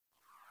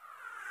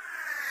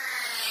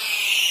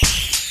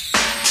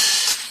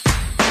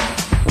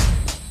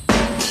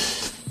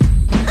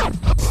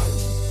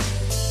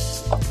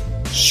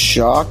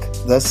Shock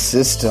the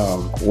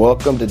system.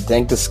 Welcome to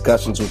Dank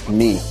Discussions with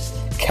me,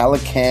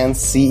 Calican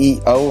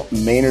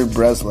CEO Maynard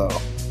Breslow.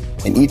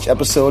 In each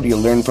episode,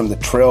 you'll learn from the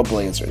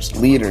trailblazers,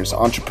 leaders,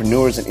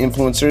 entrepreneurs, and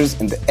influencers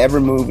in the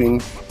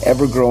ever-moving,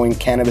 ever-growing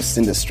cannabis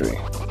industry.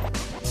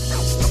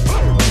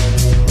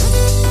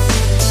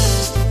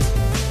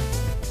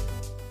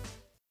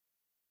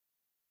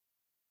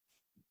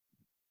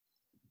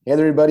 Hey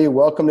there, everybody.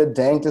 Welcome to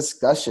Dank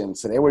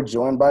Discussions. Today we're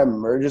joined by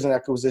Mergers and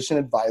Acquisition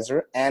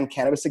Advisor and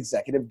Cannabis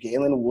Executive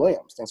Galen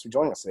Williams. Thanks for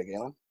joining us today,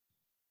 Galen.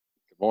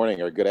 Good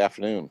morning or good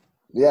afternoon.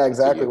 Yeah,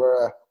 exactly.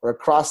 We're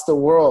across the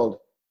world.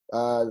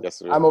 Yes,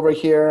 sir. I'm over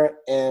here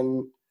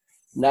in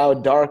now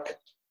dark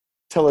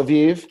Tel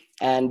Aviv,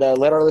 and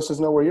let our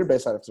listeners know where you're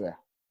based out of today.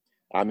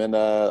 I'm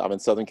in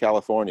Southern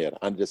California, an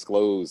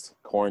undisclosed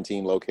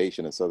quarantine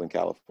location in Southern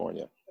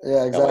California.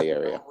 Yeah, exactly. LA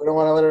area. We don't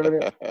want to let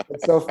everybody.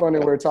 It's so funny.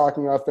 We're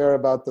talking off air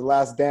about The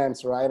Last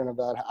Dance, right? And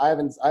about I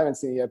haven't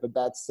seen it yet, but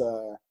that's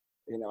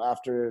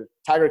after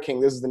Tiger King,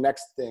 this is the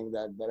next thing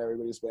that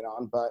everybody's been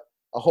on. But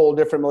a whole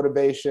different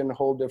motivation,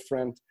 whole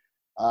different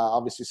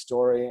obviously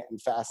story,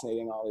 and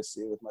fascinating,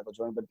 obviously, with Michael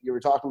Jordan. But you were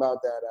talking about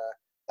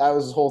that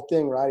was his whole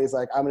thing, right? He's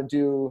like, I'm gonna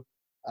do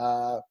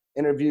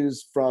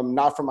interviews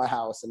not from my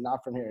house and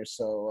not from here.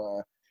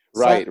 So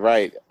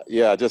Right.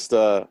 Yeah, just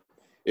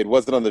it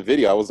wasn't on the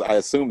video. I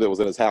assumed it was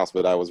in his house,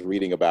 but I was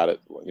reading about it,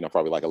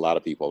 probably like a lot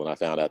of people, and I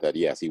found out that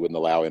yes, he wouldn't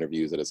allow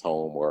interviews at his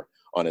home or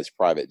on his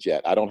private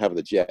jet. I don't have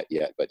the jet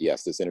yet, but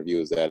yes, this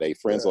interview is at a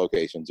friend's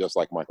location, just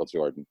like Michael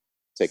Jordan.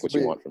 Take what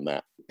you want from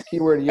that.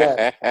 Keyword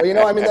yet.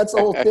 Well, that's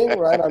the whole thing,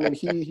 right? I mean,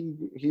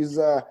 he's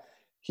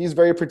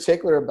very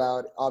particular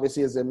about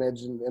obviously his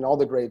image, and all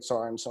the greats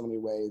are in so many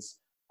ways.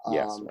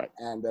 Yes, right.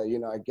 And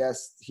I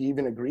guess he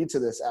even agreed to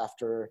this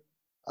after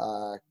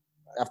the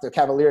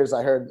Cavaliers.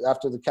 I heard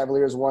after the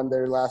Cavaliers won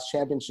their last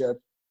championship,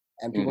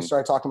 and people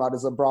started talking about,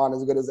 is LeBron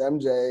as good as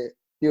MJ?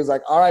 He was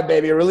like, "All right,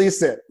 baby,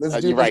 release it. Let's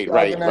do right.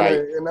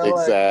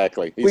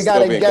 Exactly. We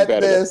gotta get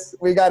this.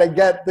 We gotta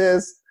get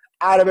this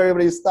out of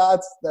everybody's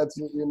thoughts. That's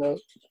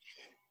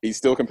He's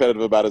still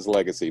competitive about his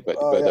legacy,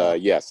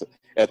 but yes,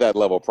 at that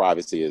level,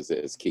 privacy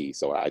is key.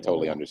 So I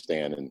totally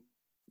understand, and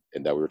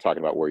that we were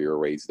talking about where you were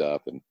raised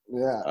up, and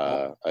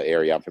an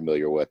area I'm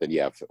familiar with, and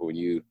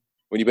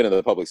when you've been in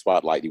the public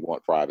spotlight, you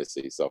want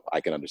privacy. So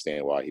I can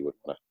understand why he would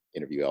want to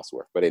interview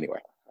elsewhere. But anyway.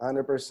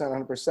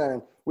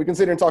 100%. We can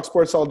sit here and talk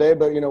sports all day,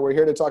 but, we're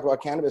here to talk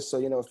about cannabis. So,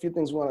 a few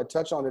things we want to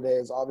touch on today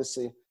is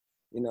obviously,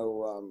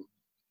 your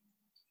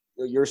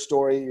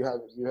story. You have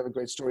a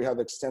great story. You have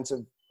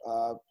extensive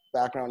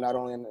background, not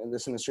only in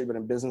this industry, but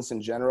in business in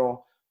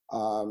general,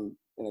 and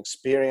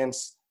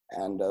experience,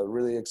 and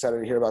really excited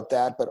to hear about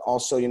that. But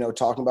also,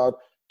 talking about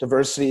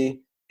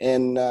diversity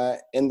in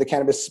the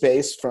cannabis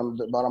space from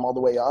the bottom all the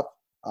way up.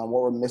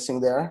 What we're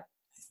missing there,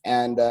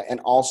 and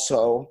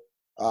also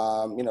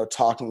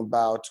talking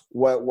about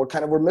what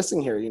kind of we're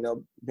missing here.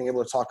 Being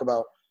able to talk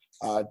about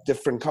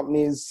different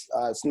companies.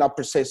 It's not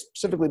per se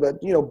specifically, but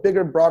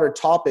bigger, broader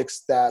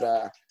topics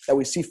that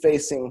we see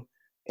facing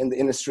in the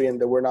industry and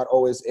that we're not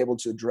always able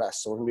to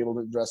address. So we're gonna be able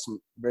to address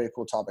some very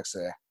cool topics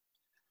today.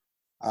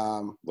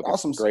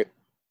 Awesome, great.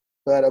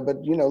 But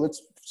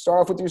let's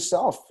start off with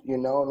yourself.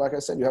 Like I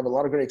said, you have a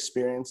lot of great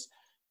experience.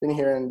 Been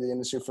here in the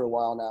industry for a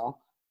while now.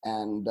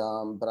 And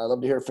but I'd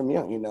love to hear from you.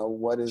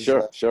 What is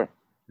sure your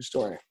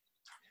story?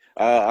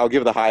 I'll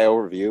give the high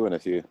overview, and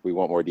if we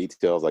want more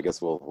details, I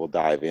guess we'll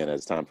dive in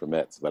as time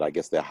permits. But I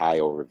guess the high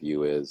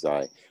overview is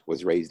I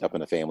was raised up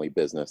in a family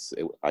business.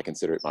 I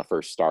consider it my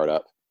first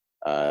startup.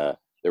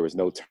 There was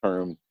no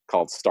term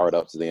called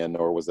startups then,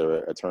 nor was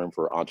there a term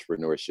for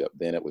entrepreneurship.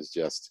 Then it was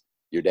just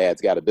your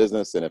dad's got a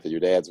business, and if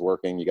your dad's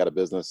working, you got a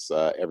business.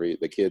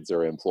 The kids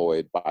are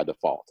employed by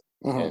default.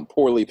 And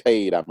poorly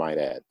paid, I might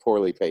add,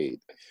 poorly paid.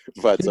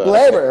 But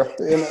labor.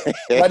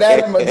 My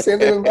dad, same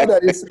thing with my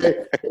dad. He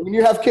say, when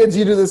you have kids,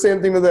 you do the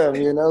same thing with them.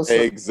 So.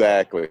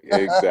 Exactly.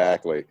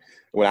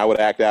 When I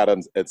would act out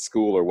at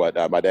school or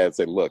whatnot, my dad would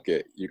say, "Look,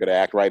 you're going to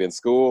act right in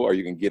school, or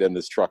you can get in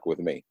this truck with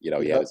me." He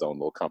had his own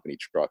little company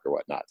truck or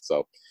whatnot.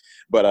 So,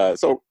 but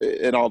so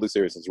in all due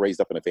seriousness,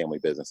 raised up in a family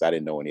business. I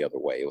didn't know any other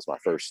way. It was my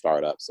first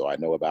startup, so I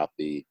know about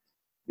the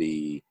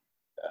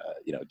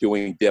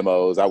doing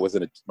demos.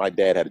 My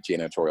dad had a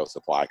janitorial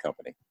supply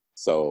company.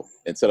 So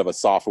instead of a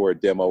software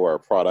demo or a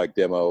product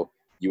demo,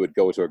 you would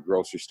go to a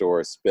grocery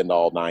store, spend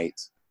all night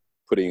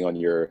putting on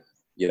your,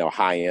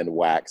 high-end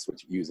wax,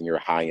 using your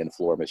high-end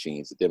floor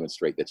machines to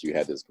demonstrate that you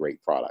had this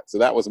great product. So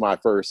that was my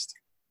first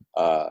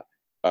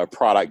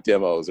product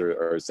demos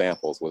or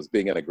samples, was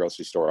being in a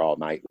grocery store all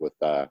night with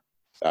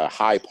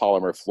high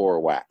polymer floor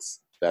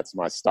wax. That's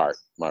my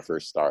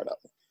first startup.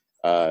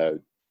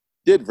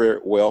 Did very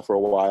well for a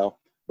while.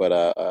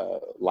 But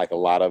like a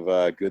lot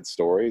of good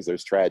stories,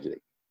 there's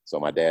tragedy. So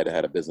my dad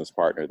had a business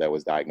partner that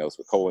was diagnosed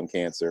with colon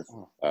cancer.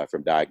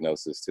 From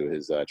diagnosis to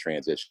his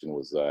transition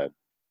was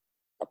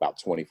about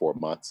 24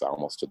 months,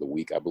 almost to the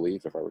week, I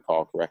believe, if I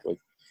recall correctly.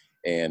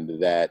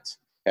 And that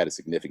had a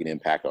significant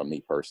impact on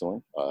me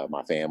personally,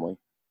 my family.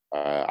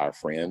 our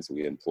friends.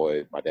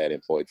 My dad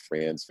employed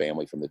friends,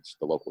 family from the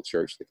local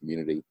church, the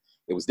community.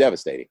 It was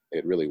devastating.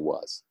 It really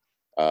was.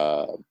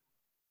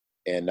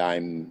 And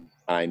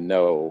I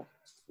know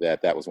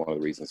that was one of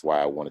the reasons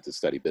why I wanted to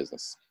study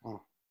business.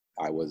 Oh.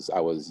 I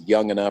was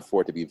young enough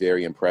for it to be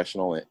very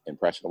impressionable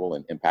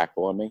and impactful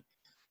on me.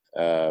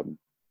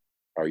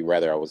 Or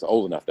rather, I was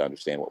old enough to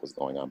understand what was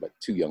going on, but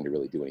too young to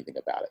really do anything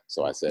about it.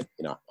 So I said,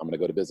 I'm going to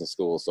go to business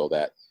school so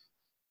that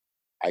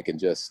I can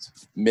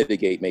just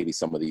mitigate maybe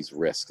some of these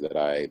risks that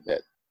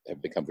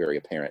have become very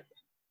apparent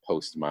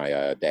post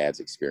my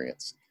dad's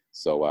experience.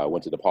 So I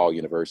went to DePaul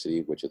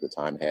University, which at the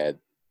time had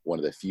one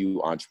of the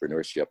few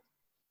entrepreneurship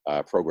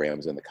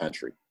programs in the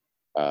country.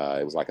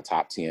 It was like a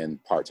top 10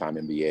 part-time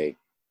MBA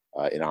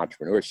in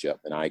entrepreneurship.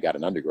 And I got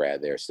an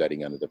undergrad there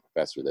studying under the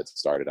professor that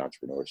started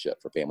entrepreneurship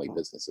for family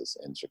businesses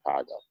in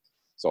Chicago.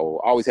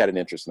 So always had an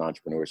interest in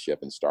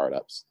entrepreneurship and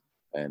startups.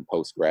 And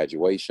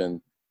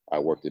post-graduation, I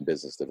worked in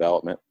business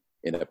development,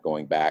 ended up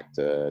going back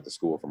to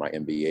school for my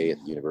MBA at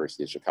the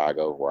University of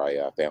Chicago, where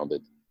I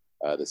founded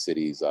the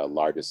city's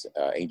largest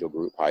angel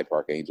group, Hyde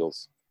Park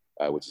Angels,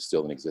 which is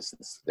still in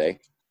existence today.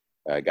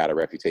 Got a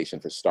reputation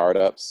for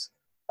startups,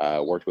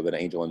 worked with an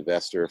angel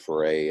investor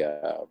for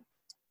a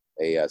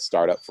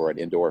startup for an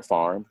indoor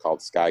farm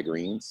called Sky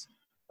Greens.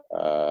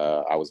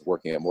 I was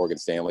working at Morgan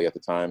Stanley at the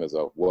time as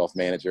a wealth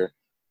manager,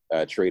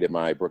 traded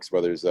my Brooks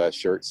Brothers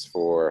shirts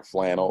for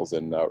flannels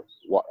and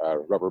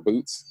rubber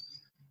boots,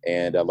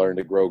 and learned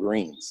to grow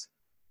greens.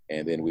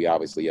 And then we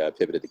obviously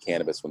pivoted to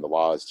cannabis when the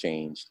laws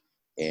changed.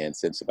 And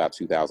since about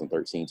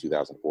 2013,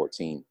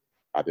 2014,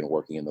 I've been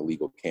working in the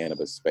legal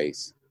cannabis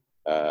space,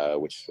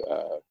 which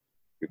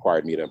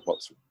required me to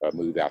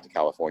move out to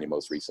California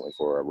most recently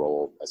for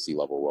a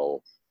C-level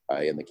role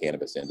in the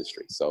cannabis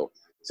industry. So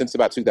since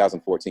about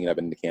 2014, I've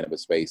been in the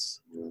cannabis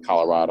space,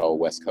 Colorado,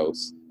 West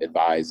Coast,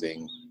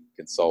 advising,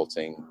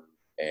 consulting,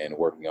 and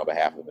working on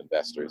behalf of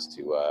investors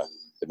to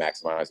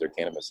maximize their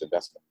cannabis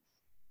investment.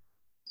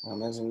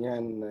 Amazing. Yeah,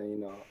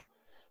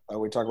 and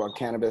we talk about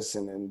cannabis,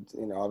 and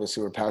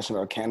obviously we're passionate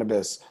about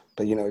cannabis.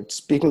 But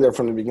speaking there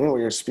from the beginning,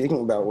 what you're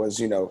speaking about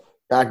was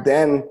back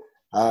then,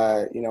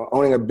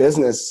 owning a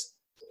business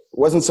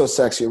wasn't so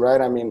sexy,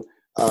 right? I mean,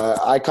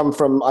 I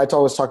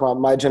always talk about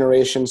my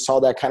generation,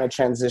 saw that kind of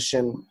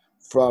transition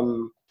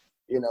from,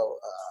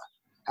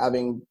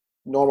 having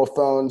normal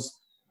phones,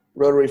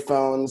 rotary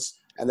phones,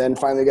 and then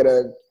finally get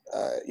a,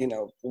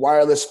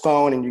 wireless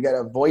phone, and you get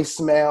a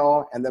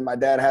voicemail. And then my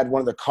dad had one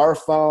of the car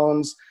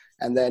phones,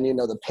 and then,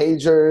 the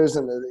pagers,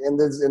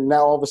 and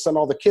now all of a sudden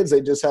all the kids,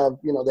 they just have,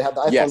 they have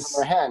the iPhones Yes.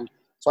 in their hand.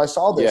 So I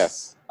saw this.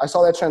 Yes. I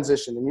saw that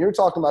transition. And you're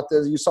talking about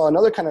this. You saw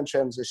another kind of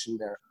transition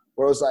there,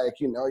 where it was like,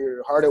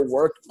 you're hard at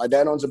work. My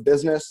dad owns a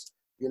business.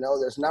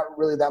 There's not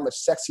really that much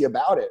sexy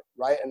about it,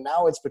 right? And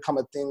now it's become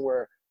a thing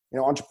where,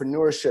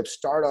 entrepreneurship,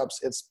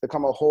 startups, it's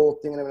become a whole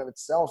thing in and of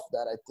itself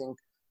that I think,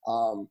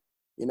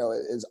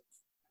 is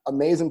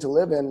amazing to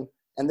live in.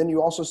 And then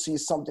you also see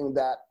something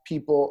that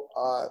people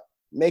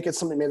make it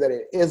something maybe that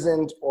it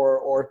isn't,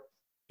 or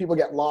people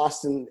get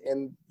lost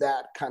in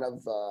that kind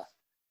of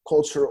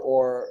culture,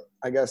 or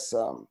I guess,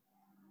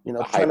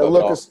 trying to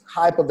look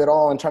hype of it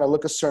all and trying to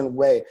look a certain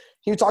way.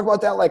 Can you talk about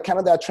that, like kind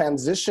of that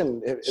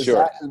transition?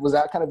 Sure. Was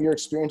that kind of your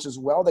experience as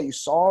well, that you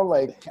saw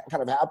like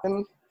kind of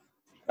happen?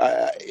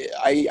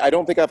 I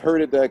don't think I've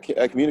heard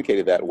it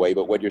communicated that way,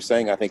 but what you're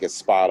saying, I think, is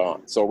spot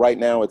on. So right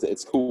now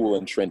it's cool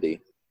and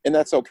trendy, and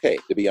that's okay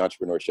to be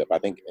entrepreneurship. I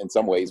think in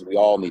some ways we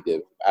all need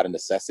to, out of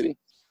necessity,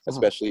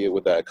 especially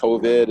with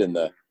COVID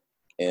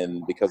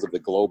and because of the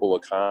global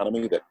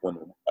economy, that when,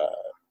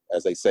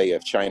 as they say,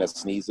 if China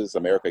sneezes,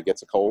 America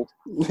gets a cold.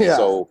 Yeah.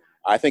 So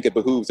I think it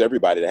behooves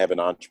everybody to have an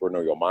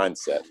entrepreneurial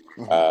mindset,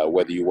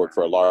 whether you work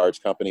for a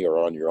large company or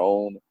on your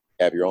own,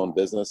 have your own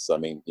business. I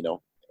mean,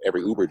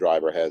 every Uber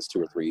driver has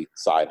 2 or 3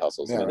 side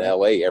hustles. And in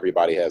LA,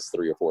 everybody has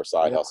 3 or 4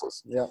 side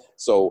hustles. Yeah.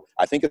 So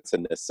I think it's a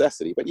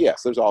necessity. But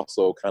yes, there's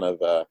also kind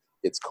of,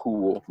 it's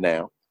cool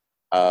now.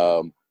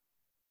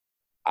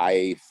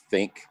 I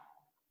think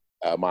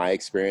my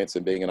experience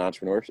in being an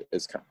entrepreneur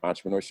is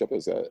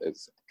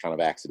kind of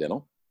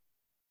accidental,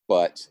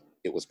 but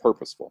it was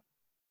purposeful.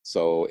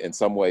 So in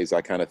some ways,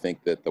 I kind of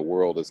think that the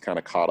world is kind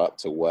of caught up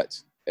to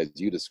what, as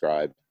you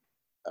described,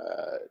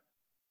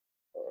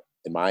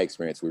 in my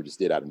experience, we just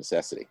did out of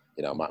necessity.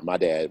 My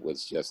dad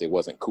was just, it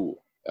wasn't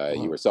cool.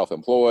 You were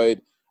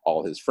self-employed.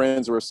 All his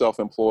friends were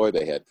self-employed.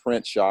 They had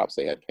print shops.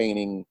 They had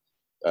painting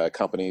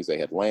companies. They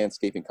had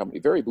landscaping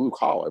companies, very blue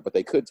collar, but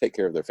they could take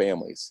care of their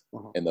families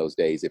in those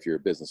days if your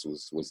business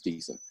was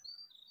decent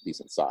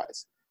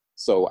size.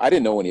 So I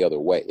didn't know any other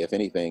way. If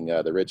anything,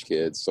 the rich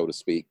kids, so to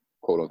speak,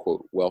 quote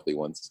unquote, wealthy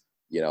ones,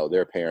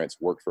 their parents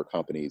worked for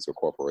companies or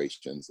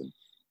corporations,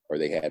 or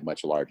they had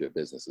much larger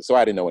businesses. So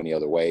I didn't know any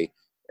other way.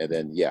 And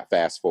then,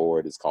 fast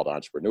forward, it's called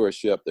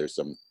entrepreneurship. There's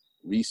some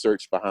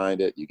research behind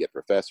it. You get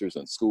professors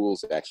and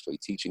schools actually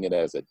teaching it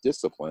as a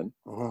discipline.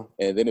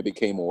 And then it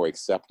became more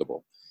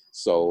acceptable.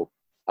 So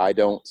I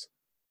don't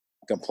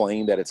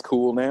complain that it's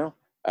cool now.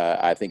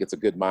 I think it's a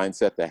good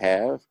mindset to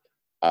have.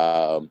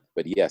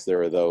 But yes,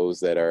 there are those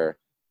that are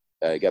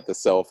got the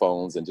cell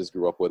phones and just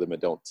grew up with them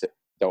and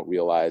don't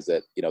realize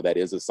that, that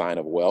is a sign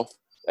of wealth.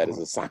 That is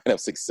a sign of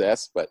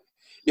success. But,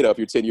 if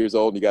you're 10 years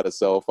old and you got a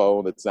cell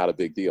phone, it's not a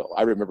big deal.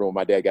 I remember when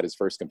my dad got his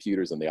first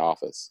computers in the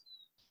office.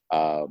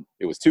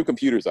 It was 2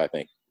 computers, I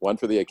think, one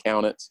for the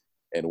accountant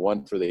and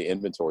one for the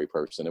inventory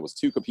person. It was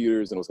 2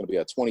 computers and it was going to be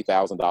a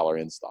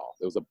 $20,000 install.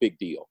 It was a big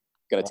deal.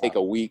 Going to take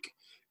a week,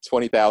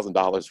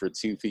 $20,000 for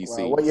 2 PCs.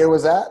 Wow. What year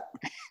was that?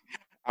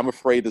 I'm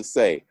afraid to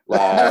say, late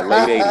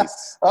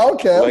 80s.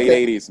 Okay.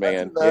 Late 80s,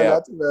 man.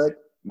 Not too bad.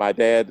 My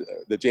dad,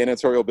 the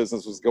janitorial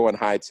business was going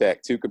high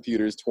tech, 2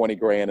 computers, 20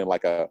 grand, and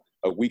like a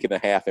week and a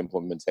half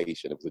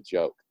implementation. It was a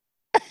joke.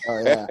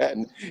 Oh yeah.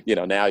 And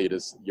now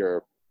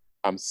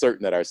I'm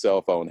certain that our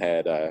cell phone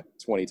had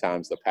 20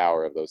 times the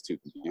power of those 2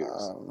 computers.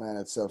 Oh man,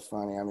 it's so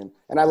funny. I mean,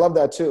 and I love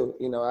that too.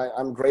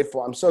 I'm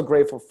grateful. I'm so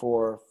grateful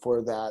for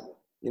that,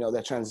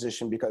 that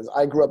transition, because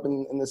I grew up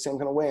in the same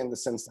kind of way, in the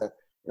sense that,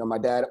 my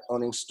dad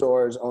owning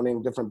stores,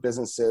 owning different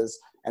businesses,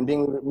 and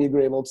being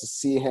able to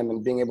see him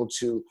and being able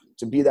to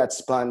be that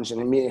sponge,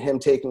 and him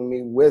taking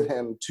me with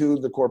him to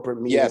the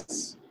corporate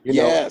meetings.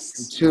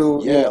 Yes.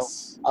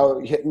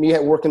 Me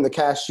working the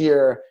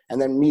cashier,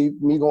 and then me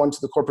going to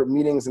the corporate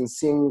meetings and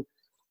seeing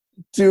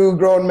 2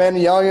 grown men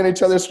yelling at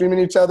each other, screaming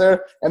at each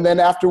other, and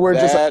then afterwards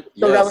just like,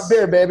 go grab a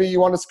beer, baby.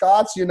 You want a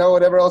scotch?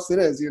 Whatever else it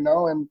is, and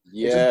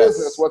it's a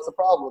business. What's the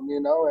problem?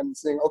 And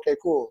saying, okay,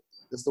 cool.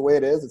 This is the way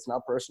it is. It's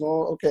not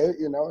personal. Okay.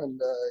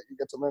 And you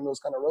get to learn those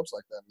kind of ropes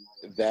like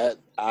that.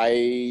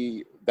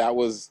 I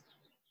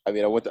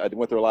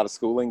went through a lot of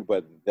schooling,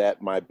 but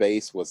my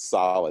base was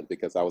solid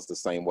because I was the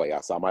same way.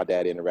 I saw my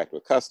dad interact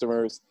with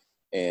customers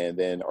and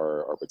then,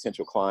 or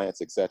potential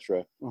clients,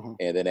 etc. Mm-hmm.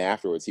 And then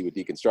afterwards he would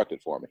deconstruct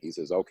it for me. He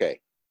says, okay,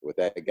 with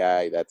that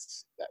guy,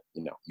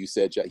 you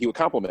said, he would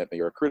compliment me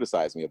or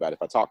criticize me about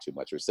if I talked too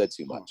much or said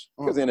too much,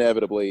 because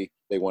inevitably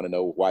they want to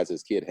know, why is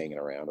this kid hanging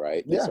around,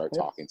 right? They start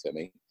talking to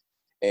me.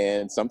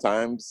 And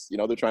sometimes,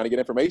 they're trying to get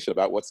information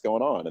about what's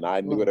going on. And I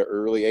knew at an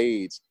early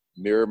age,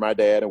 mirror my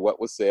dad and what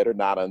was said or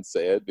not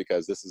unsaid,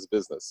 because this is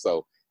business.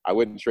 So I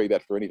wouldn't trade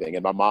that for anything.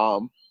 And my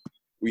mom,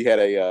 we had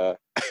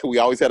we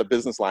always had a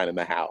business line in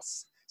the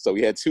house. So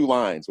we had 2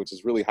 lines, which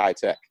is really high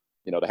tech,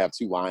 to have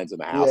 2 lines in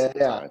the house at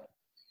the time.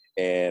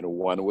 And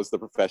one was the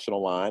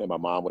professional line, and my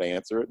mom would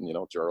answer it.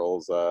 And,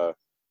 Gerald's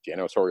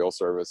janitorial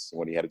service,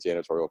 when he had a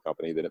janitorial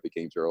company, then it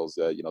became Gerald's,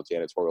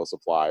 janitorial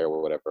supplier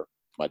or whatever,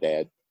 my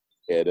dad.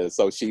 And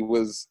so she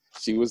was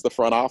the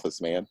front office,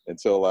 man,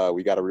 until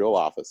we got a real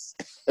office.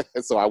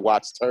 So I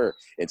watched her,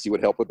 and she would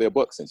help with their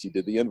books, and she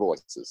did the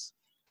invoices.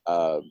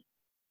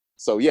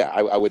 So yeah,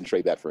 I wouldn't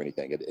trade that for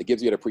anything. It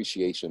gives you an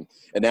appreciation.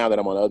 And now that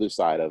I'm on the other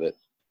side of it,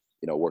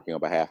 working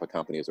on behalf of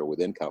companies or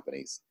within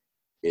companies,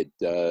 it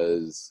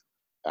does,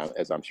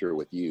 as I'm sure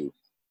with you,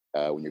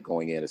 when you're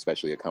going in,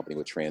 especially a company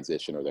with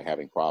transition or they're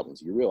having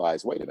problems, you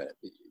realize, wait a minute,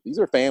 these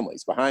are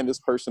families. Behind this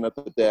person at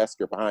the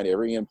desk or behind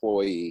every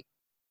employee,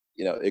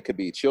 it could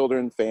be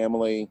children,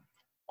 family,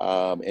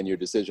 and your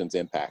decisions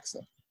impacts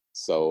them.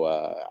 So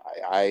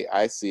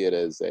I see it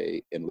as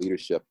in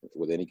leadership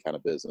with any kind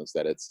of business,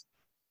 that it's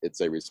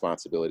a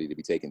responsibility to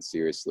be taken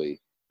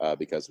seriously,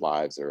 because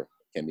lives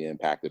can be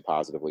impacted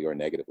positively or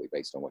negatively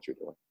based on what you're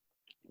doing.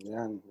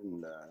 Yeah,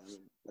 and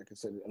like I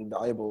said,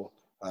 invaluable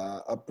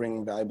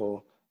upbringing,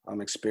 valuable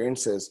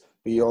experiences.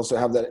 But you also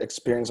have that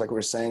experience, like we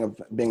were saying, of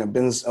being a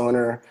business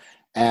owner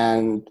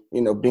and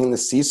being in the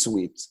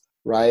C-suite,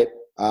 right?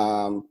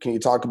 Can you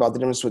talk about the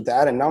difference with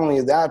that? And not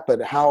only that, but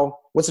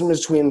what's the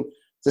difference between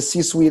the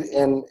C-suite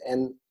and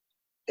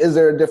is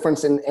there a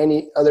difference in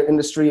any other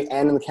industry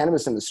and in the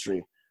cannabis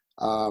industry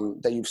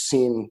that you've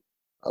seen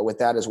with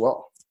that as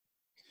well?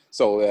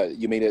 So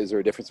you mean, is there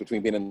a difference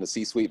between being in the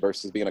C-suite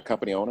versus being a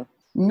company owner?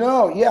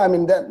 No, yeah, I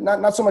mean that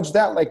not so much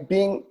that, like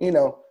being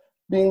the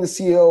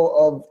CEO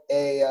of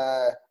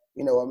a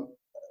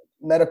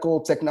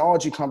medical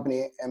technology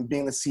company and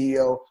being the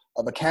CEO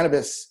of a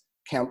cannabis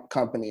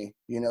company,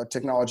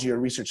 technology or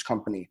research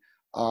company.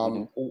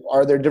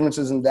 Are there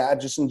differences in that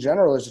just in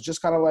general? Is it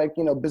just kind of like,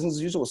 business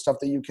as usual stuff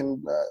that you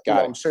can,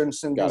 certain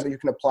things that you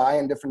can apply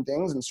in different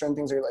things, and certain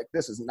things that you're like,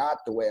 this is not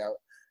the way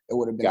it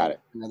would have been in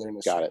another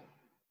industry? Got it.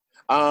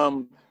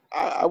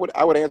 I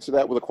would answer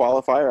that with a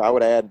qualifier. I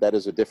would add that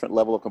is a different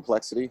level of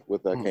complexity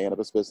with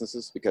cannabis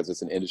businesses, because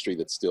it's an industry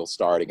that's still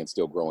starting and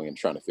still growing and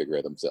trying to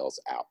figure themselves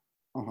out.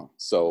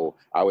 So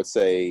I would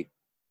say,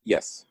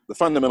 yes, the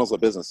fundamentals of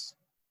business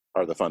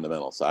are the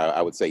fundamentals.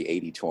 I would say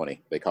 80-20.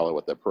 They call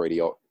it the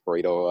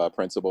Pareto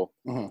principle.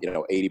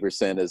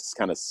 80% is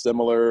kind of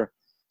similar.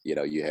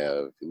 You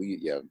have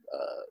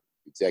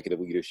executive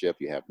leadership,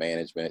 you have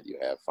management, you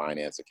have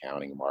finance,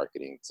 accounting,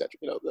 marketing, etc.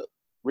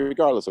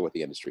 Regardless of what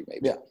the industry may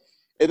be. Yeah.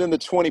 And then the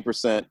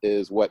 20%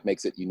 is what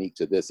makes it unique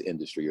to this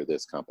industry or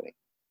this company.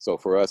 So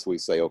for us, we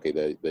say, okay,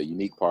 the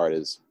unique part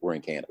is we're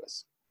in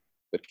cannabis.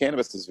 But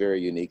cannabis is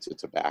very unique to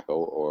tobacco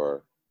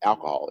or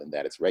alcohol in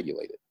that it's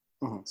regulated.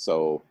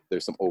 So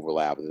there's some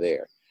overlap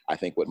there. I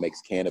think what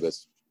makes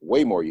cannabis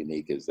way more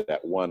unique is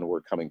that, one,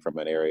 we're coming from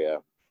an area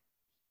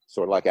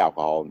sort of like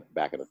alcohol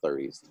back in the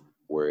 30s,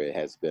 where it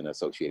has been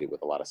associated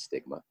with a lot of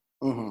stigma.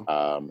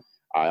 Mm-hmm.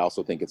 I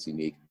also think it's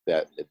unique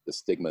that the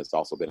stigma has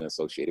also been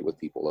associated with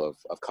people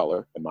of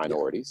color and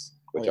minorities,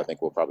 which I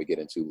think we'll probably get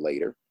into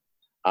later.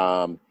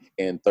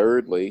 And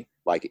thirdly,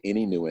 like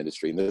any new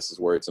industry, and this is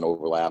where it's an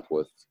overlap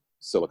with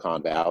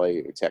Silicon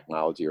Valley or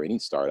technology or any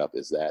startup,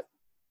 is that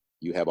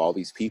you have all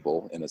these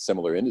people in a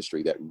similar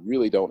industry that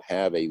really don't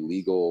have a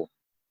legal,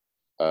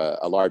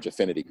 a large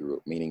affinity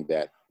group, meaning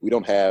that we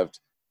don't have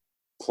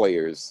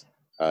players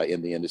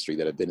in the industry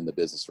that have been in the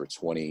business for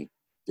 20,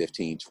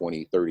 15,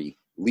 20, 30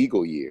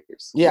 legal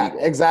years. Yeah,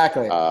 legal.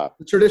 exactly.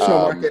 The traditional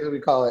marketing, we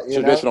call it.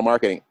 Traditional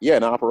marketing,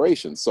 and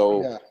operations.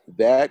 So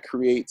that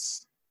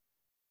creates,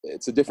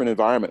 it's a different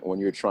environment when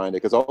you're trying to,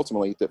 because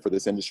ultimately for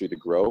this industry to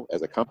grow,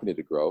 as a company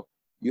to grow,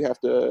 you have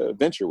to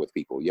venture with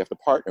people, you have to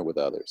partner with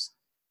others.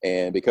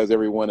 And because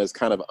everyone is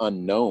kind of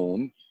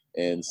unknown,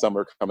 and some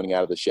are coming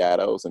out of the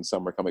shadows and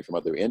some are coming from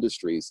other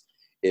industries,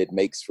 it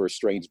makes for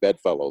strange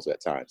bedfellows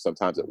at times.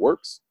 Sometimes it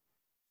works,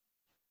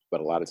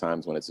 but a lot of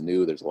times when it's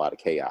new, there's a lot of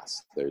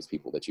chaos. There's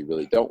people that you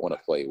really don't want to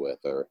play with,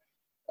 or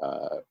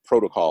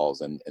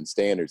protocols and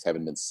standards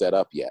haven't been set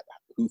up yet.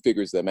 Who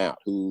figures them out?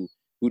 Who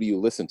do you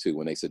listen to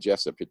when they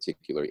suggest a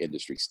particular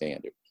industry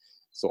standard?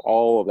 So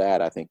all of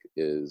that, I think,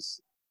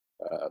 is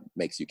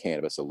makes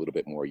UCannabis a little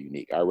bit more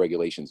unique. Our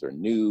regulations are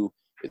new.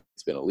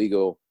 It's been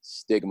illegal.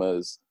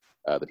 Stigmas.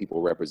 The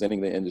people representing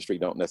the industry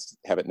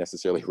haven't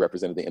necessarily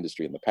represented the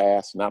industry in the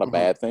past. Not a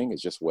bad thing.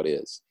 It's just what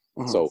is.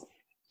 So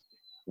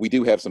we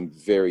do have some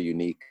very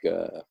unique,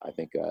 I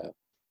think,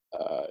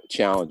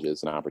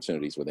 challenges and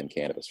opportunities within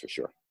cannabis for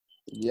sure.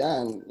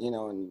 Yeah, and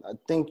and I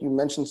think you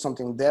mentioned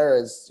something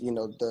there is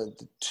the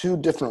two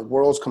different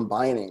worlds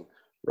combining,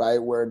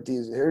 right? Where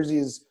here's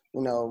these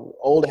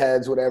old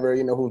heads, whatever,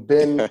 who've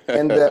been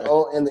in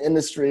the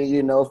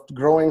industry,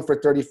 growing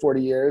for 30,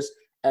 40 years,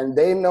 and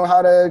they know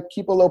how to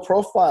keep a low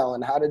profile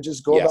and how to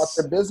just go about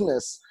their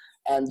business,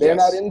 and they're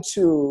not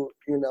into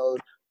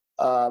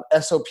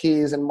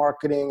SOPs and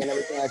marketing and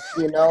everything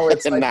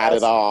it's like not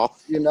at all,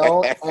 and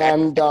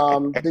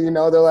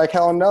they're like,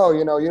 hell no,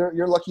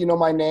 you're lucky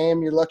my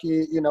name, you're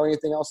lucky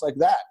anything else like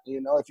that,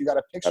 if you got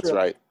a picture that's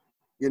right,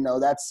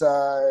 that's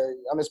I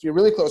must be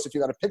really close if you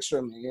got a picture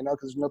of me, because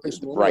there's no picture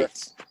of me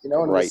right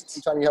anywhere. And right.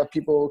 sometimes you have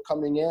people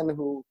coming in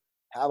who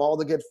have all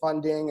the good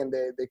funding, and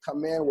they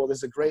come in, well,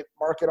 there's a great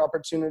market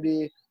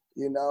opportunity,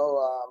 and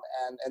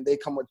they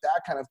come with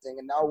that kind of thing.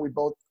 And now we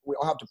all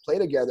have to play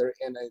together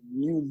in a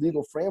new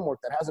legal framework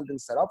that hasn't been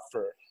set up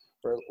for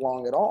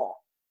long at all.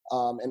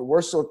 And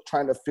we're still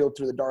trying to feel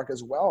through the dark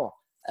as well.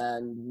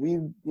 And we,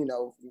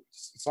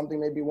 something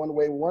may be one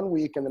way one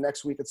week, and the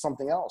next week it's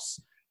something else.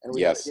 And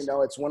we,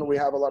 it's when we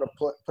have a lot of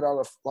put out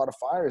a lot of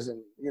fires,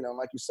 and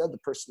like you said, the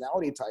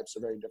personality types are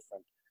very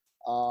different.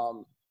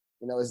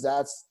 Is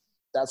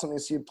that's something you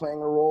see playing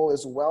a role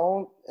as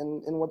well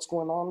in what's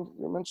going on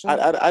you mentioned?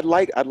 I'd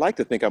like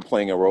to think I'm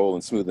playing a role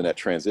in smoothing that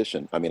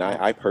transition. I mean,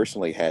 I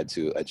personally had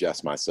to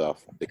adjust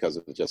myself because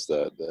of just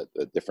the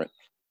different,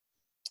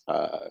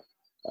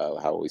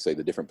 how we say,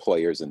 the different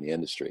players in the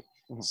industry.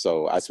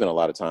 So I spent a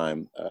lot of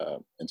time,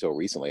 until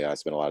recently, I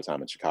spent a lot of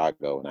time in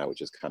Chicago, and I would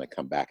just kind of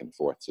come back and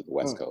forth to the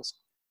West Coast.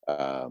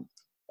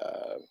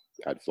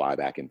 I'd fly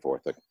back and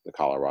forth to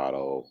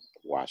Colorado,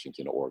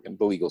 Washington, Oregon,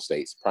 the legal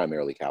states,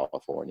 primarily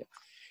California.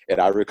 And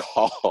I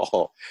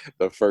recall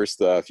the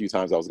first few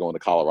times I was going to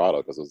Colorado,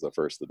 because it was the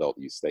first adult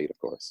use state, of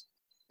course.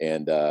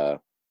 And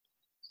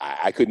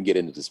I couldn't get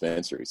into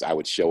dispensaries. I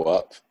would show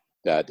up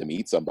to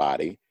meet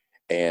somebody,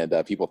 and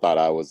people thought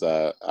I was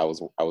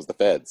the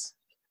feds.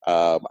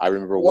 I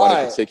remember one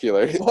in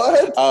particular.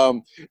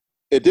 What?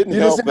 It didn't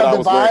help that I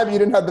was you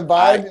didn't have the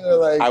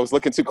vibe. I was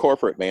looking too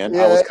corporate, man.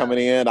 I was coming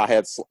in. I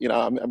had,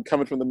 I'm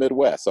coming from the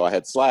Midwest, so I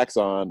had slacks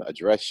on, a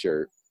dress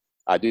shirt.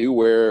 I do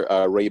wear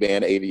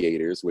Ray-Ban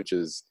aviators, which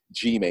is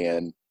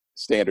G-Man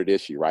standard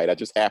issue, right? I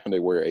just happen to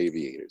wear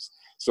aviators.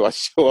 So I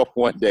show up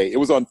one day. It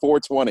was on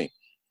 420.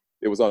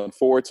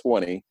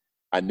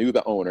 I knew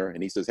the owner,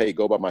 and he says, "Hey,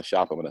 go by my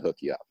shop. I'm going to hook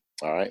you up."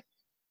 All right.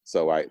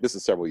 So this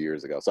is several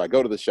years ago. So I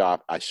go to the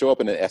shop. I show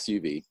up in an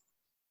SUV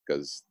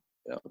because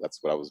that's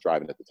what I was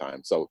driving at the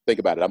time. So think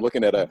about it. I'm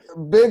looking at a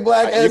big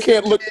black SUV. You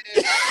can't look.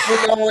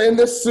 In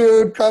the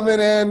suit, coming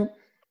in.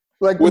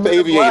 Like with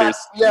aviators,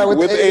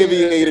 with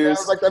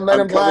aviators. Like the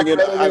Men in Black.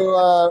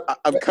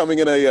 I'm coming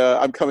in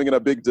a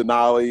big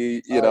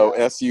Denali,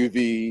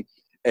 SUV,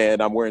 and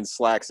I'm wearing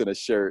slacks and a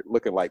shirt,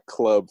 looking like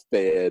club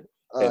fed.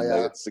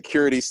 The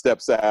security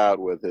steps out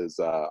with his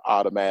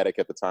automatic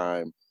at the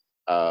time,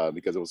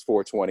 because it was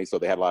 420, so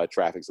they had a lot of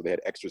traffic, so they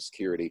had extra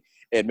security.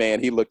 And man,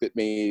 he looked at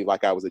me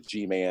like I was a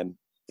G-man.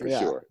 For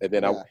sure. And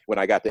then when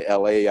I got to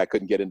LA, I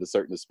couldn't get into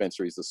certain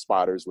dispensaries. The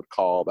spotters would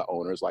call the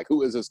owners like,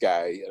 "Who is this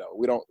guy?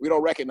 We don't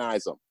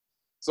recognize him."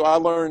 So I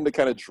learned to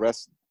kind of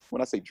dress.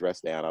 When I say dress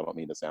down, I don't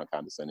mean to sound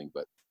condescending,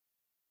 but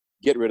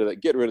get rid of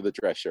the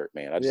dress shirt,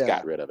 man. I just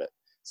got rid of it.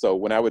 So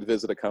when I would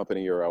visit a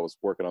company or I was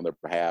working on their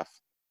behalf,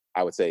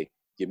 I would say,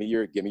 "Give me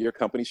your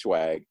company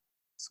swag,"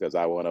 because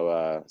I want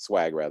to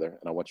swag rather,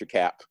 and I want your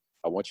cap,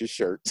 I want your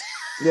shirt.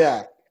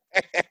 Yeah.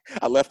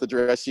 I left the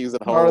dress shoes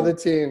at home. Part of the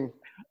team.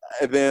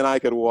 And then I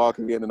could walk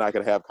in and I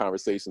could have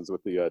conversations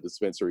with the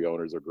dispensary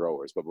owners or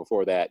growers. But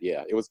before that,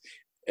 yeah, it was.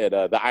 And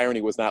the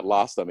irony was not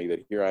lost on me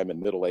that here I'm in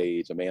middle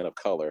age, a man of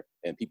color,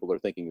 and people are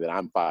thinking that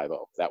I'm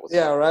 5'0". That was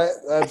Yeah, funny. right.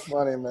 That's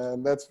funny,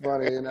 man. That's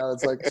funny. You know,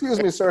 it's like,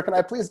 excuse me, sir, can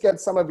I please get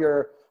some of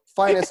your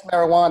finest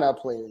marijuana,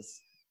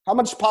 please? How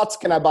much pots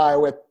can I buy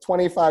with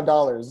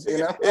 $25? You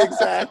know?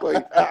 Exactly.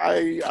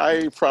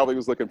 I probably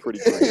was looking pretty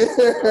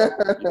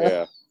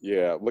green.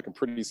 Yeah, looking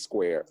pretty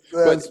square.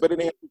 But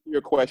in answer to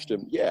your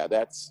question, yeah,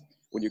 that's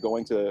when you're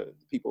going to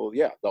people.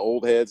 Yeah, the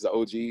old heads, the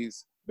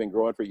OGs, been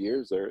growing for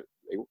years.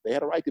 They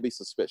had a right to be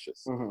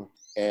suspicious, Mm-hmm.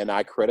 and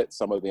I credit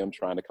some of them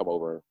trying to come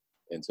over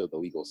into the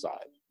legal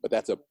side. But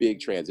that's a big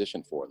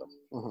transition for them.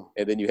 Mm-hmm.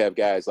 And then you have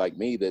guys like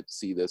me that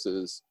see this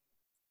as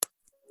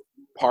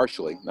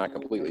partially, not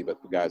completely, but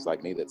guys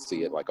like me that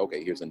see it like,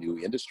 okay, here's a new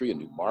industry, a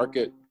new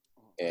market,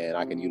 and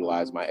I can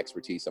utilize my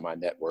expertise and my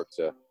network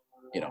to,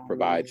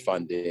 provide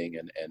funding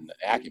and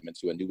acumen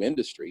to a new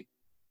industry.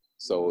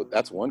 So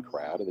that's one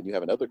crowd. And then you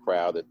have another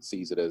crowd that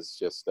sees it as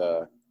just,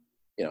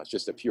 it's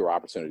just a pure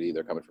opportunity.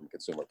 They're coming from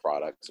consumer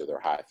products or they're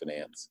high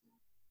finance.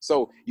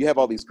 So you have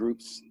all these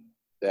groups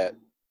that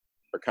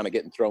are kind of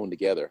getting thrown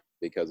together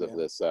because of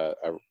this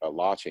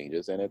law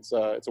changes, and it's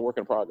a work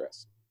in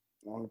progress.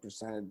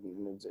 100%.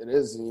 It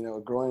is,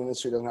 a growing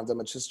industry doesn't have that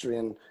much history.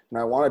 And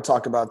I want to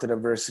talk about the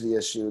diversity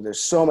issue. There's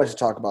so much to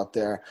talk about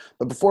there.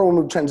 But before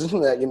we transition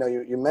to that,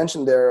 you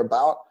mentioned there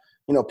about,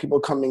 people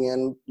coming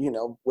in,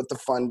 with the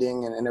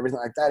funding and everything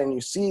like that. And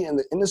you see in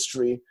the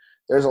industry,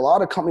 there's a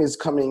lot of companies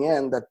coming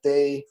in that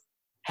they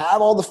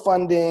have all the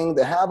funding,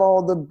 they have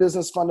all the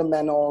business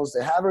fundamentals,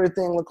 they have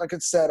everything look like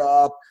it's set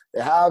up,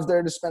 they have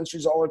their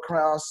dispensaries all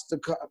across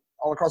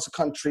the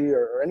country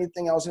or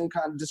anything else, any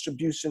kind of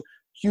distribution,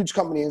 huge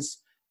companies,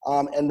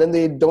 and then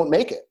they don't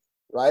make it,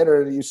 right?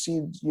 Or you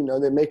see,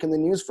 they're making the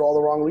news for all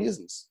the wrong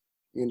reasons,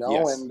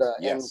 Yes. And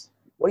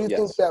what do you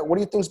think what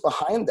do you think's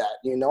behind that?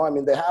 I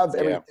mean, they have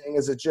everything.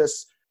 Is it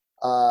just,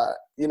 and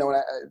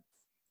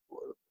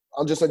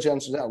I'll just let you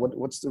answer that.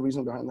 What's the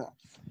reason behind that?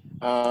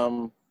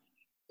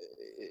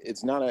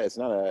 It's not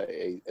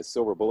a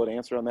silver bullet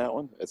answer on that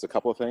one. It's a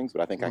couple of things,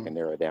 but I think I can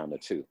narrow it down to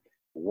two.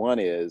 One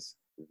is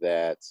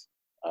that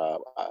I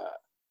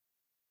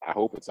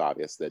hope it's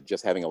obvious that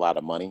just having a lot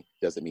of money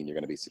doesn't mean you're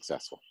going to be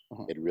successful.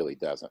 It really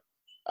doesn't.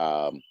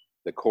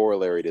 The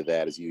corollary to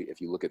that is if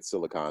you look at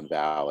Silicon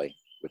Valley,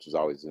 which has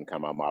always been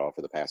kind of my model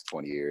for the past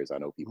 20 years. I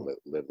know people that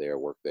live there,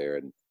 work there,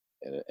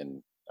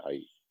 and I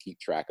keep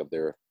track of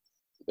their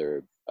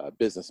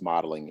business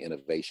modeling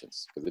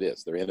innovations,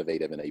 because they're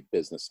innovative in a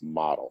business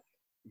model.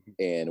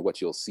 And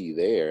what you'll see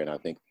there, and I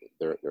think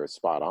they're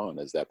spot on,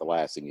 is that the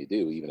last thing you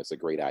do, even if it's a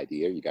great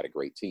idea, you got a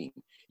great team,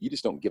 you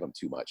just don't give them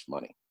too much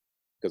money.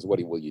 Because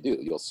what will you do?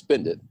 You'll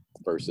spend it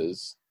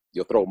versus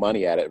you'll throw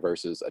money at it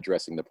versus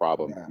addressing the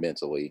problem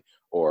mentally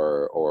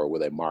or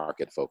with a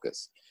market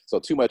focus. So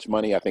too much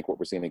money, I think what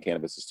we're seeing in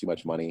cannabis is too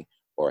much money,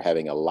 or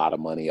having a lot of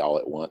money all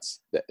at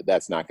once.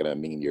 That's not going to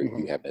mean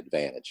you have an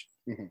advantage.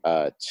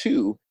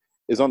 Two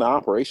is on the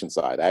operations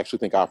side. I actually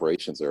think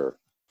operations are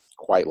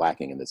quite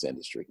lacking in this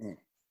industry.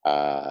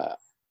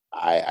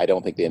 I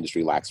don't think the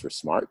industry lacks for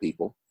smart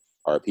people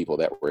or people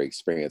that were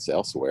experienced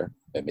elsewhere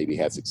and maybe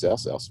had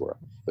success elsewhere.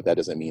 But that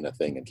doesn't mean a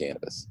thing in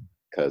cannabis,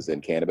 because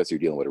in cannabis, you're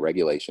dealing with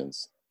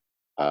regulations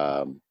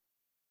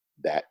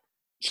that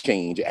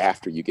change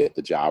after you get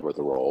the job or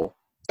the role,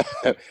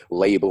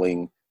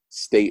 labeling,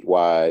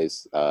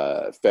 state-wise,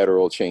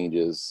 federal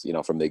changes,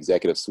 from the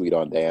executive suite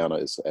on down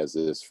as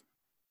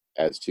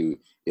to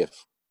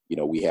if,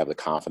 we have the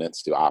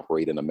confidence to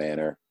operate in a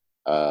manner,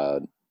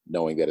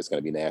 knowing that it's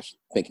going to be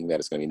thinking that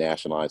it's going to be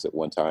nationalized at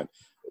one time.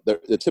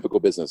 The typical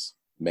business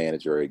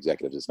manager or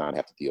executive does not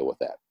have to deal with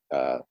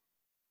that,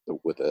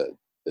 with the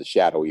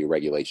shadowy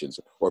regulations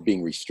or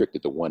being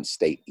restricted to one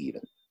state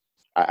even.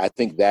 I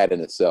think that in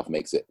itself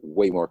makes it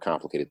way more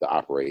complicated to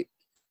operate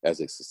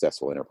as a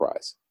successful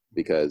enterprise,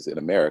 because in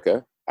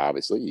America,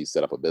 obviously, you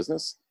set up a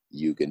business,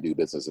 you can do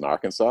business in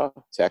Arkansas,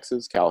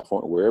 Texas,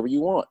 California, wherever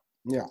you want.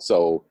 Yeah.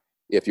 So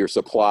if your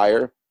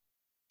supplier,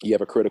 you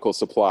have a critical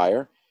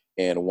supplier,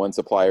 and one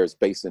supplier is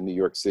based in New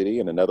York City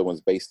and another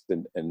one's based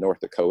in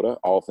North Dakota,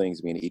 all things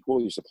being equal,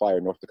 your supplier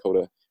in North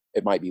Dakota,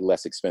 it might be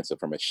less expensive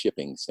from a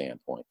shipping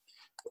standpoint.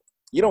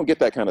 You don't get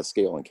that kind of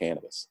scale in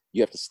cannabis.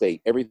 You have to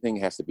everything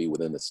has to be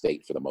within the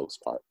state for the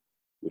most part,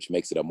 which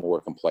makes it a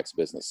more complex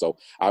business. So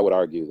I would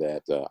argue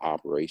that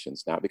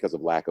operations, not because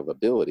of lack of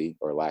ability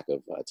or lack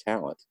of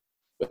talent,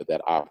 but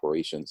that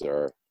operations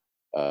are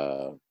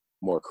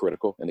more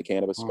critical in the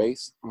cannabis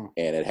space.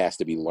 And it has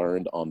to be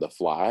learned on the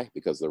fly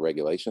because the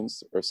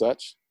regulations are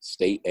such,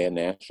 state and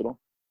national,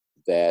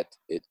 that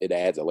it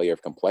adds a layer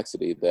of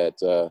complexity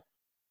that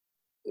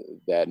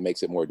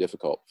makes it more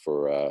difficult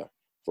for a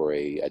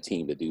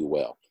team to do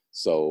well.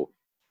 So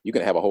you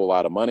can have a whole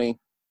lot of money,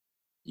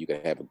 you can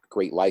have a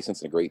great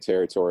license and a great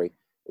territory,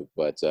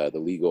 but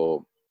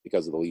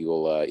because of the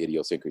legal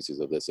idiosyncrasies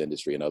of this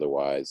industry and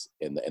otherwise,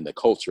 and the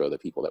culture of the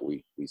people that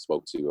we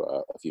spoke to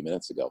a few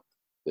minutes ago,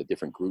 the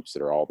different groups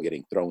that are all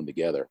getting thrown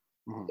together,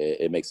 Mhm.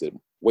 It makes it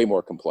way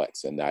more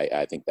complex. And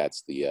I think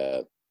that's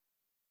the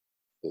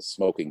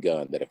smoking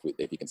gun, that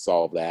if you can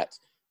solve that,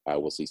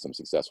 we'll see some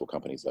successful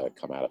companies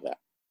come out of that.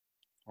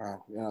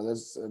 Wow,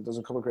 there's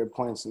a couple of great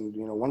points, and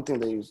one thing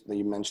that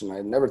you mentioned,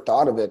 I never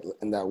thought of it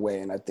in that way,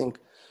 and I think,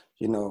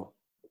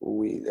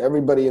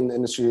 everybody in the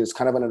industry is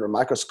kind of under a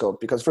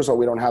microscope because first of all,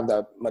 we don't have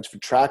that much of a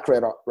track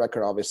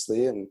record,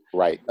 obviously, and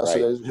right.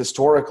 so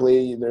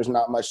historically, there's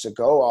not much to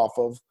go off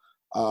of.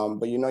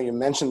 But you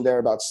mentioned there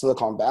about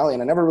Silicon Valley,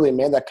 and I never really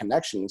made that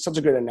connection. It's such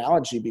a good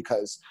analogy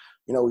because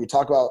we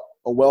talk about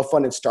a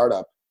well-funded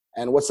startup,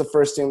 and what's the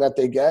first thing that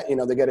they get?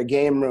 They get a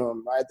game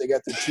room, right? They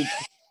get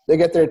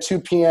their 2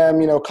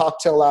 p.m.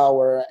 Cocktail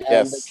hour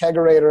and the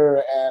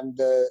kegerator and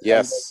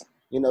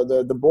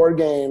the board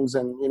games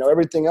and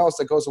everything else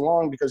that goes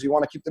along because you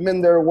want to keep them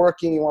in there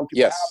working. You want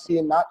people happy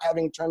and not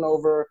having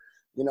turnover.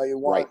 You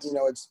want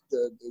it's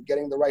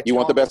getting the right. You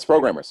want the best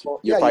programmers.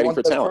 You're fighting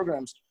for talent.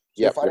 Programs.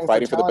 So you're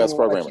fighting for the best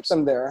programmers. Keep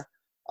them there.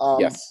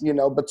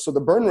 But so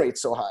the burn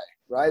rate's so high,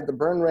 right? The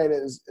burn rate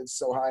is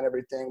so high and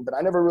everything. But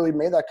I never really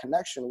made that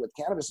connection with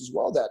cannabis as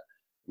well. That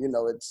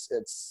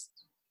it's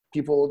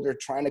people, they're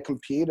trying to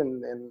compete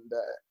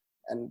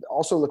and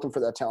also looking for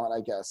that talent,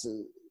 I guess.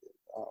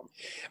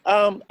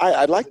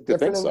 I'd like to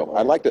think so.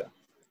 I'd like to.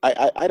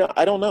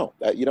 I don't know.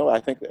 I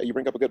think you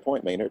bring up a good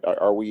point, Maynard.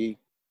 Are we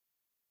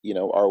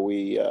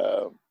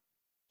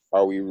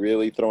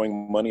really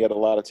throwing money at a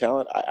lot of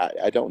talent?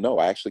 I don't know.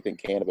 I actually think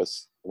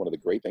cannabis, one of the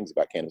great things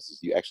about cannabis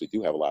is you actually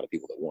do have a lot of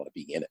people that want to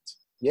be in it.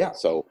 Yeah.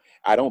 So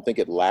I don't think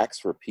it lacks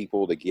for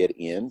people to get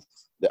in,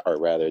 or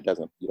rather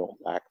you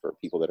don't lack for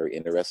people that are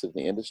interested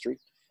in the industry.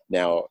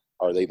 Now,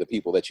 are they the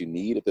people that you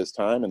need at this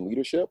time in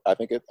leadership? I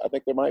think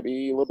there might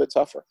be a little bit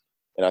tougher.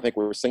 And I think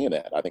we're seeing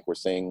that. I think we're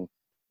seeing,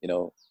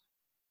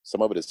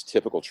 some of it is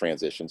typical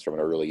transitions from an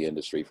early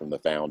industry, from the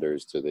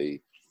founders to the,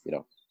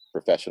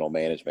 professional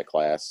management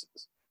class,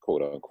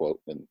 quote unquote,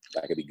 and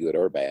that could be good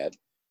or bad.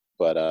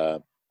 But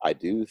I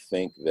do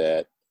think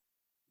that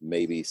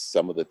maybe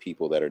some of the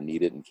people that are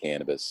needed in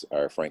cannabis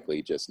are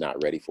frankly just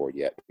not ready for it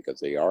yet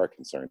because they are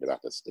concerned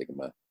about the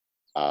stigma.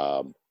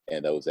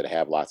 And those that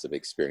have lots of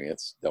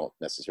experience don't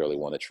necessarily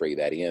want to trade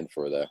that in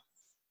for the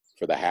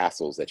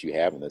hassles that you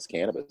have in this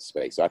cannabis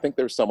space. So I think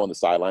there's some on the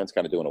sidelines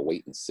kind of doing a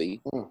wait and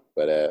see.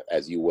 But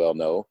as you well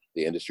know,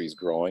 the industry is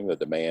growing, the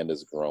demand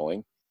is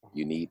growing.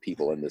 You need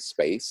people in this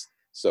space.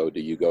 So do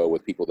you go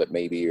with people that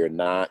maybe are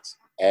not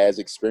as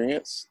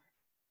experienced,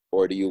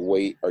 or do you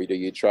wait, or do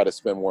you try to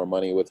spend more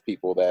money with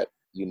people that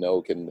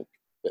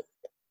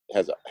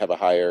have a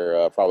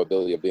higher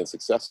probability of being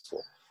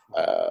successful?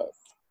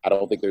 I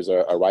don't think there's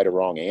a right or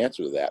wrong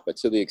answer to that, but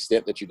to the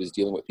extent that you're just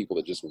dealing with people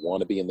that just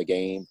want to be in the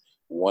game,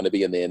 want to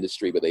be in the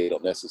industry, but they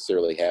don't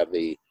necessarily have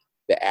the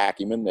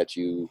acumen that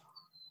you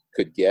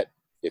could get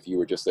if you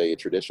were just a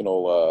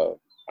traditional,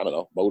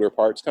 motor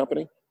parts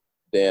company,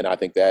 then I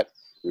think that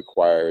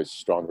requires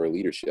stronger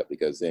leadership,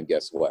 because then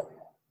guess what?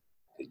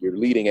 You're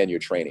leading and you're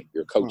training,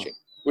 you're coaching,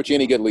 which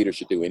any good leader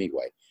should do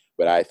anyway.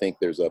 But I think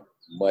there's a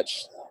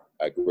much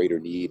greater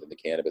need in the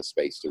cannabis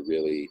space to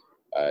really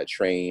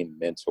train,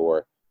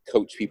 mentor,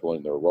 coach people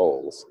in their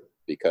roles,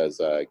 because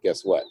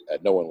guess what?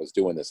 No one was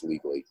doing this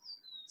legally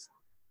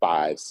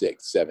 5,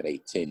 6, 7,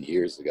 8, 10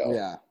 years ago.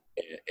 Yeah.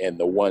 And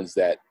the ones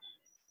that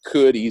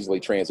could easily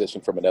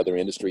transition from another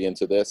industry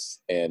into this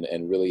and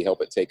really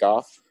help it take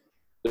off,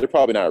 they're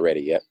probably not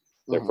ready yet.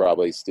 They're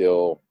probably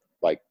still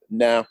like,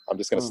 nah, I'm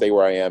just going to stay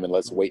where I am and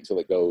let's wait till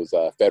it goes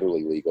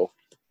federally legal,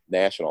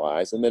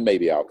 nationalized, and then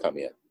maybe I'll come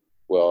in.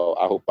 Well,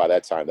 I hope by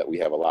that time that we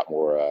have a lot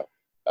more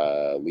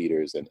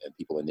leaders and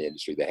people in the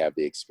industry that have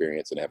the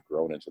experience and have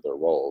grown into their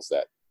roles,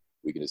 that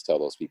we can just tell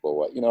those people,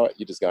 what,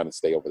 you just got to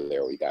stay over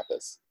there. We got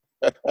this.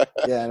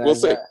 Yeah, we'll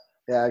see.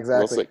 Yeah,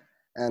 exactly. We'll see.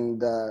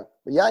 And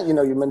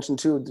you mentioned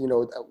too,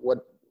 what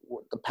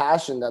the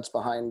passion that's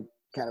behind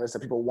cannabis, that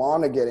people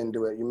want to get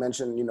into it. You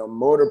mentioned,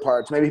 motor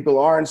parts. Maybe people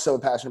aren't so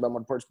passionate about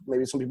motor parts.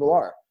 Maybe some people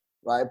are,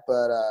 right?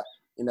 But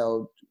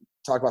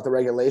talk about the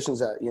regulations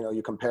that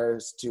you compare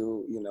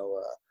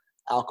to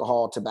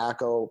alcohol,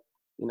 tobacco,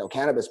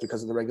 cannabis,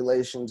 because of the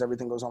regulations,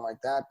 everything goes on like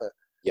that. But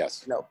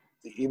yes,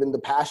 even the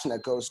passion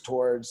that goes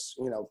towards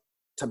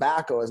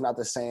tobacco is not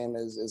the same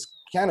as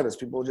cannabis.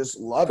 People just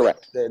love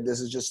Correct. it. This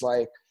is just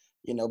like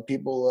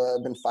people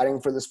have been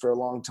fighting for this for a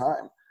long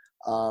time.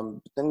 But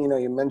then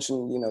you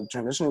mentioned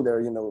transitioning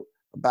there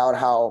about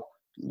how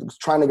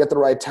trying to get the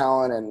right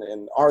talent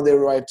and are they the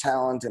right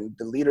talent and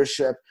the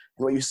leadership,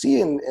 and what you see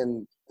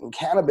in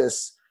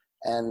cannabis,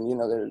 and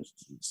there's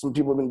some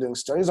people have been doing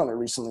studies on it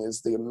recently,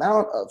 is the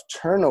amount of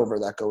turnover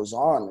that goes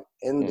on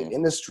in the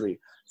industry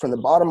from the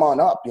bottom on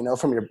up,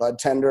 from your bud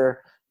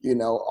tender,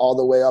 all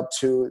the way up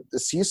to the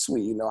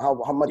C-suite, how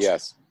much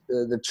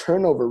the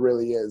turnover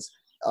really is.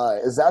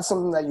 Is that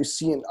something that you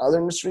see in other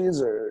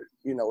industries, or,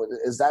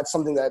 is that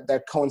something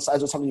that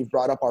coincides with something you've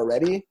brought up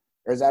already,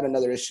 or is that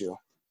another issue?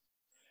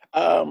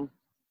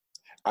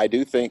 I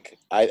do think,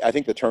 I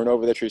think the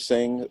turnover that you're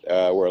seeing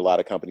were a lot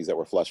of companies that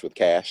were flush with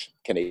cash,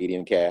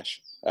 Canadian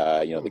cash.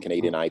 The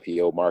Canadian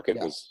IPO market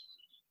was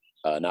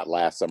not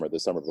last summer, the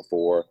summer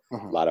before.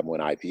 A lot of them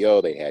went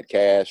IPO. They had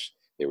cash.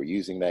 They were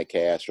using that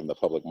cash from the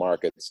public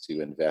markets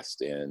to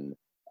invest in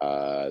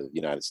the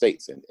United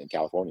States and in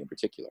California in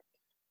particular.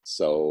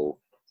 So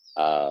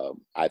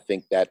I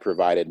think that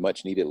provided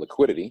much needed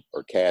liquidity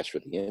or cash for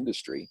the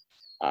industry.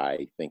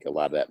 I think a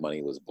lot of that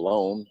money was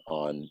blown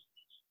on,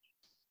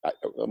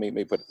 let me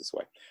put it this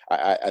way.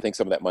 I think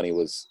some of that money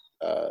was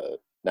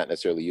not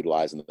necessarily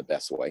utilized in the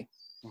best way.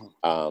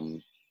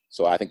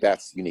 So I think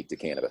that's unique to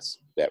cannabis,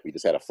 that we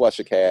just had a flush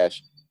of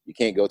cash. You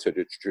can't go to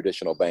the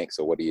traditional bank.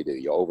 So what do?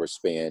 You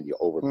overspend, you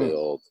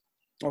overbuild.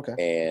 Okay.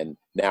 And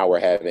now we're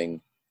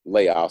having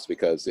layoffs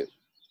because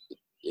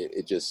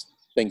it just,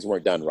 things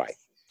weren't done right.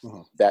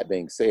 That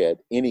being said,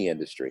 any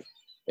industry,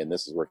 and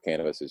this is where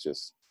cannabis is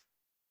just,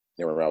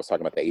 remember I was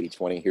talking about the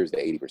 80-20, here's the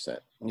 80%.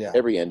 Yeah.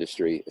 Every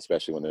industry,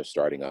 especially when they're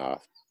starting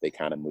off, they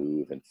kind of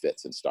move in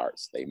fits and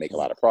starts. They make a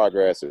lot of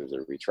progress. There's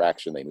a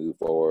retraction. They move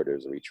forward.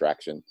 There's a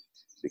retraction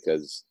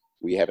because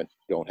we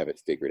don't have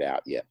it figured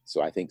out yet.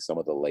 So I think some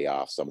of the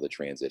layoffs, some of the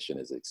transition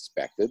is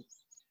expected,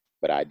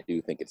 but I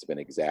do think it's been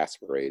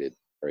exacerbated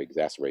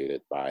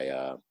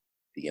by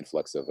the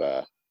influx of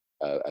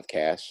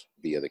cash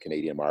via the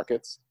Canadian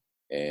markets.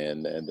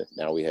 And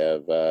now we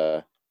have,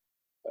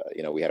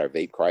 we had our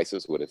vape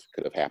crisis,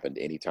 could have happened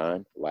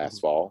anytime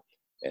last fall.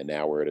 And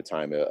now we're at a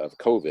time of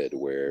COVID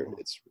where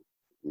it's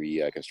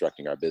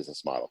reconstructing our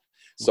business model.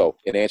 So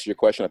in answer to your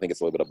question, I think it's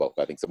a little bit of both.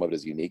 I think some of it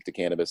is unique to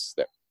cannabis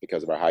that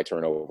because of our high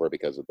turnover,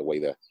 because of the way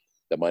the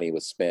money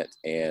was spent,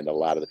 and a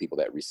lot of the people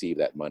that received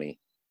that money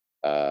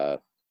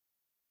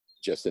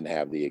just didn't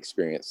have the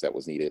experience that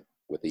was needed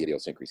with the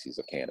idiosyncrasies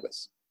of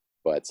cannabis.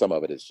 But some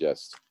of it is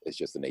just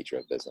the nature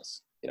of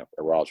business.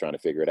 We're all trying to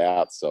figure it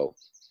out. So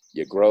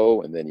you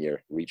grow and then you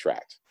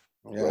retract.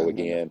 Grow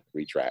again,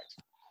 retract.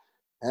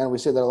 And we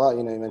say that a lot.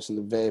 You mentioned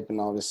the vape and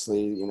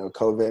obviously,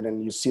 COVID,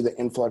 and you see the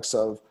influx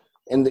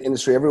in the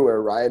industry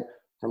everywhere, right?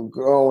 From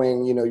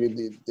growing,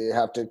 they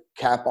have to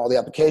cap all the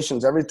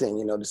applications,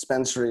 everything,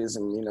 dispensaries,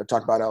 and,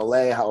 talk about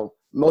LA, how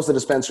most of the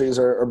dispensaries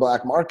are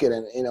black market,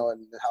 and,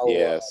 and how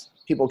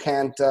people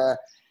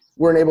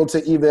weren't able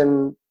to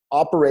even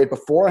operate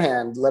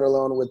beforehand, let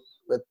alone with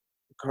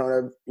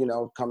Corona,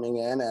 coming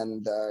in,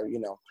 and,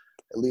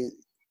 at least,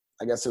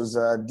 I guess it was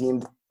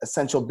deemed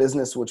essential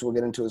business, which we'll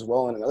get into as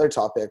well in another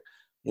topic,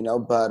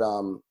 but,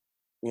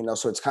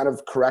 so it's kind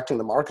of correcting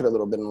the market a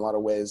little bit in a lot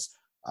of ways,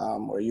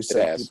 where you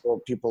said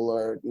people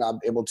are not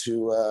able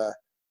to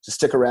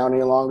stick around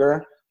any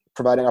longer,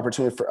 providing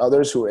opportunity for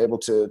others who are able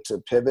to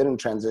pivot and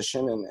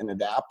transition and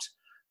adapt.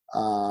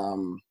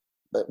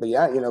 But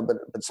yeah,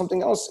 but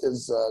something else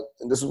is,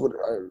 and this is what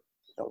I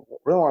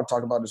really want to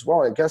talk about as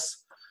well. I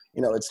guess,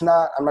 it's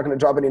not, I'm not going to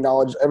drop any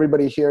knowledge.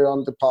 Everybody here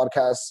on the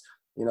podcast,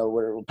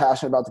 we're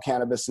passionate about the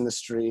cannabis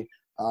industry.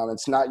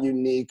 It's not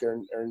unique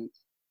or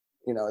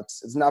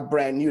it's not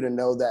brand new to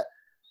know that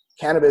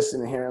cannabis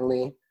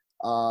inherently,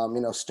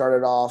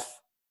 started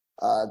off,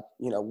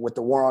 with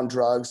the war on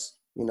drugs,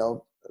 a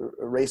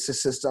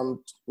racist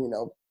system,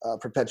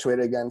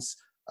 perpetuated against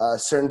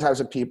certain types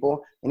of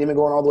people, and even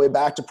going all the way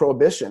back to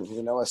prohibition,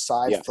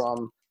 aside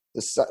from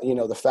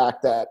the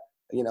fact that,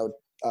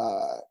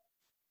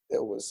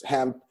 it was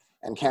hemp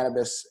and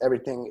cannabis,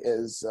 everything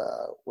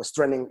was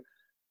threatening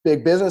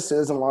big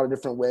businesses in a lot of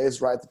different ways,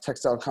 right? The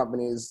textile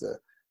companies, the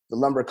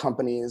lumber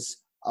companies,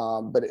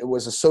 but it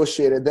was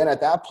associated then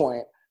at that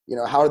point,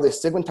 how are they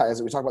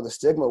stigmatized? We talk about the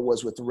stigma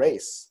was with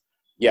race.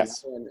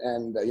 Yes.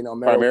 And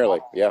marijuana, primarily,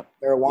 yeah.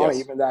 Marijuana, yes.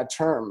 even that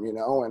term,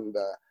 and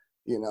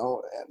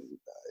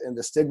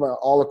the stigma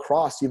all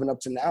across, even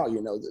up to now,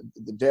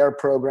 the DARE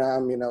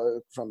program,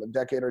 from a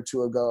decade or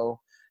two ago,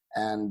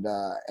 and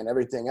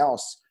everything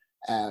else.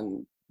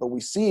 But we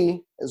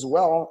see as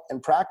well in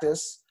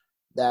practice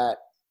that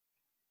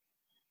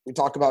we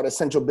talk about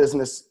essential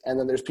business, and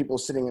then there's people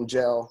sitting in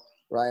jail,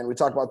 right? And we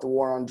talk about the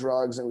war on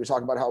drugs, and we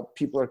talk about how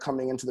people are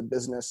coming into the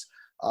business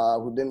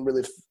who didn't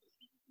really,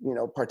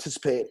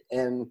 participate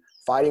in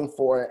fighting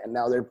for it, and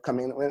now they're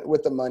coming in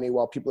with the money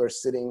while people are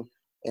sitting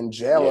in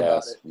jail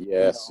about it.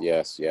 Yes.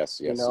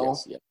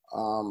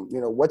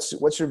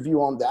 What's your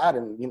view on that,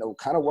 and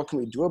kind of what can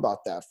we do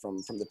about that from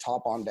the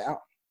top on down?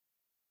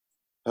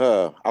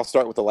 I'll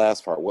start with the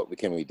last part. What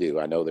can we do?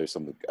 I know there's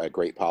some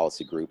great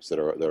policy groups that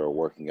are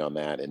working on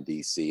that in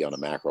DC on a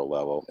macro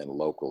level and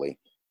locally,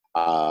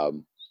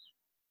 and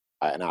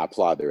I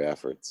applaud their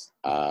efforts.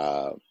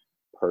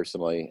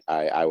 Personally,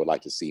 I would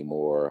like to see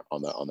more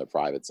on the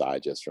private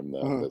side, just from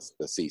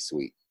the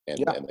C-suite and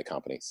the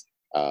companies.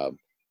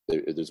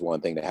 There's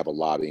one thing to have a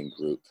lobbying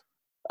group.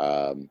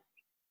 I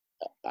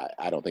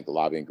don't think the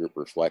lobbying group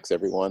reflects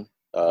everyone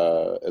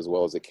as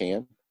well as it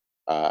can.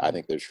 I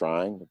think they're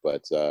trying,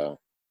 but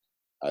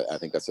I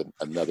think that's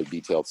another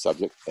detailed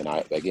subject. And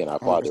I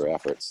applaud their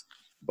efforts,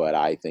 but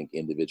I think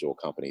individual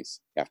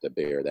companies have to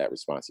bear that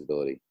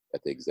responsibility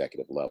at the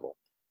executive level.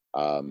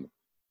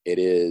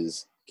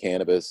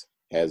 Cannabis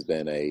has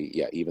been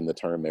even the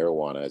term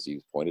marijuana, as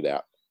you pointed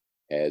out,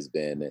 has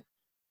been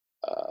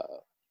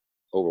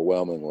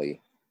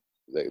overwhelmingly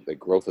the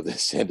growth of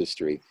this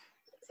industry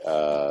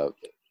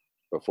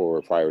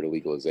prior to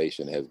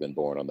legalization has been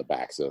born on the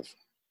backs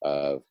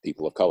of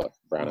people of color,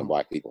 brown and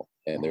black people,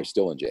 and they're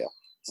still in jail,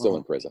 still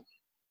in prison.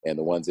 And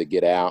the ones that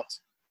get out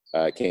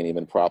can't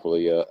even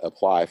properly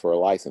apply for a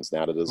license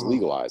now that it's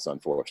legalized,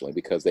 unfortunately,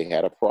 because they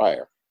had a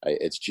prior.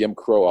 It's Jim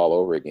Crow all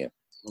over again.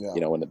 Yeah.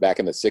 You know, back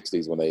in the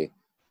 60s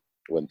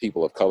when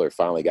people of color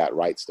finally got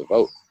rights to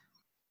vote,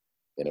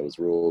 and it was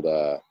ruled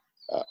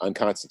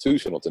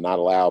unconstitutional to not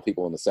allow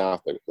people in the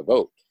South to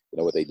vote. You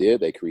know what they did?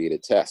 They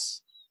created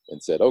tests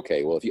and said,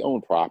 okay, well, if you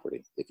own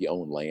property, if you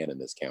own land in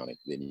this county,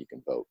 then you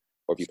can vote.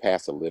 Or if you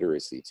pass a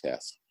literacy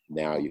test,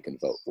 now you can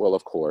vote. Well,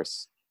 of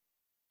course,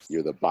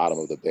 you're the bottom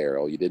of the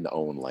barrel. You didn't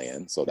own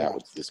land, so that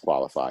would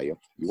disqualify you.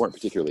 You weren't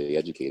particularly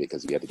educated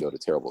because you had to go to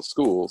terrible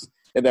schools,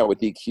 and that would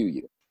DQ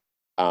you.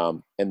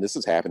 And this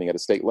is happening at a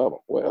state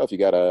level. Well, if you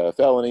got a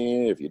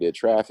felony, if you did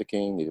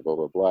trafficking, you blah,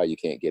 blah, blah, you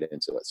can't get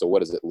into it. So what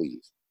does it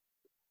leave?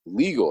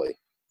 Legally,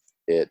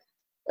 it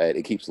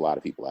keeps a lot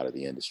of people out of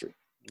the industry.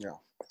 Yeah.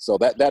 So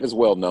that is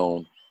well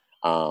known.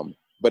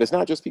 But it's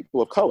not just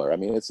people of color. I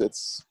mean, it's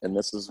and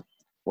this is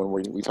when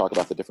we talk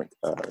about the different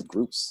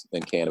groups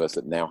in cannabis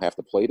that now have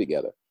to play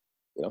together.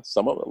 You know,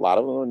 a lot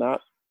of them are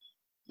not.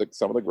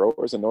 Some of the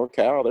growers in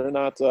NorCal, they're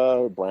not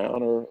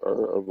brown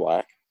or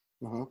black,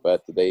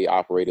 but they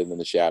operated in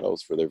the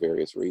shadows for their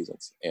various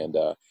reasons. And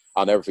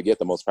I'll never forget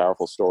the most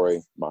powerful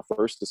story. My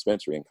first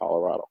dispensary in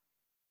Colorado.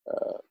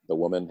 The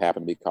woman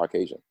happened to be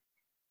Caucasian,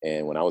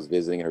 and when I was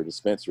visiting her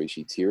dispensary,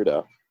 she teared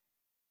up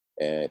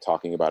and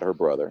talking about her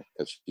brother,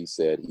 because she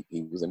said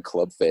he was in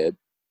Club Fed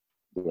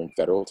during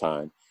federal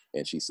time.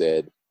 And she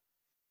said,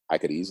 I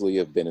could easily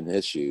have been in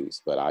his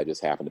shoes, but I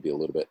just happened to be a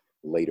little bit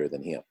later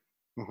than him.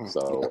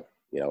 So,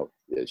 you know,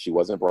 she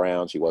wasn't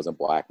brown, she wasn't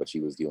black, but she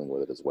was dealing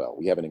with it as well.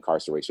 We have an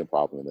incarceration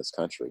problem in this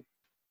country,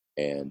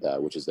 and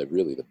which is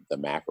really the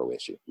macro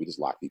issue. We just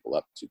lock people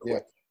up too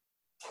quick.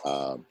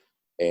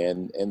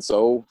 And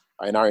so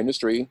in our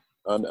industry,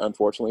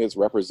 unfortunately, it's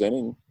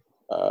representing,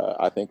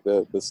 I think,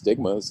 the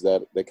stigmas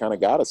that kind of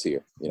got us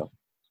here. You know,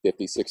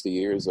 50, 60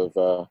 years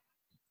of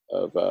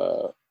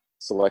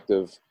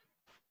selective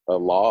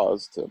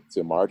laws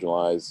to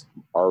marginalize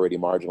already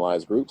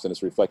marginalized groups, and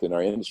it's reflected in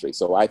our industry.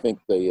 So I think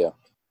the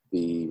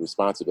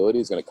responsibility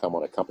is going to come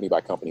on a company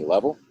by company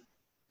level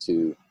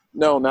to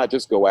not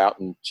just go out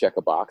and check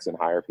a box and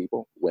hire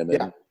people,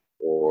 women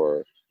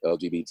or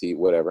LGBT,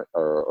 whatever,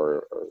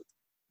 or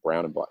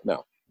brown and black.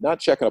 No, not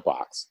checking a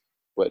box,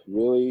 but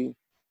really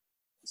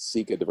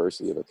seek a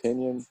diversity of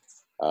opinion,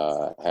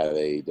 have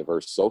a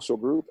diverse social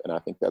group. And I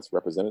think that's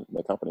represented in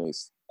the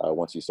companies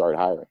once you start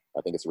hiring.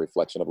 I think it's a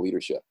reflection of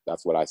leadership.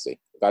 That's what I see.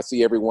 If I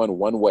see everyone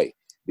one way,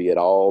 be it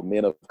all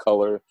men of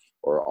color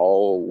or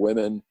all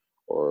women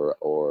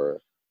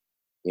or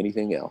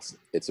anything else,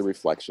 it's a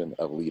reflection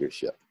of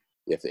leadership.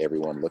 If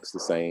everyone looks the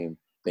same,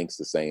 thinks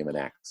the same, and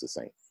acts the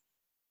same.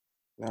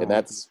 And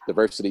that's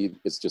diversity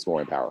is just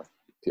more empowering,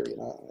 period.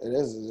 It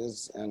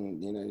is.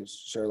 And, you know, you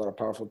share a lot of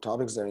powerful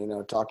topics there, you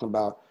know, talking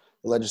about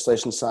the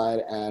legislation side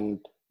and,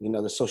 you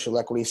know, the social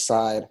equity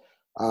side,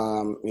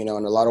 you know,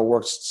 and a lot of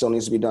work still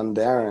needs to be done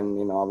there. And,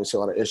 you know, obviously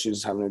a lot of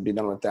issues having to be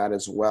done with that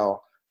as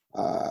well.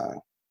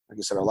 Like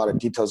you said, a lot of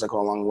details that go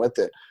along with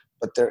it,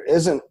 but there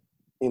isn't,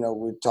 you know,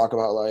 we talk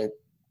about like,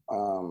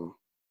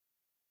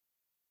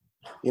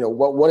 you know,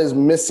 what is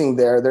missing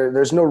there.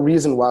 There's no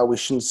reason why we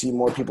shouldn't see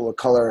more people of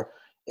color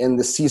in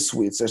the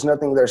C-suites. There's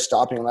nothing there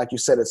stopping. Like you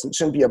said, it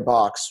shouldn't be a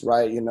box,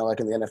 right? You know, like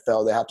in the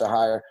NFL, they have to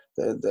hire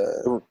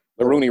the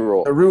Rooney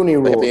Rule. The Rooney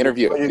Rule. They have to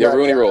interview.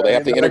 Rooney Rule. They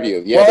have to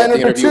interview. Yeah, they have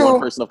to interview one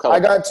person of color. I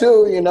got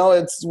two. You know,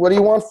 it's what do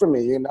you want from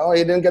me? You know,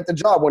 he didn't get the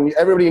job when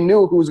everybody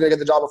knew who was going to get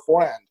the job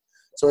beforehand.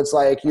 So it's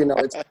like, you know,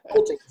 it's a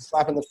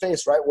slap in the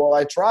face, right? Well,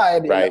 I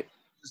tried. Right.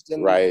 Just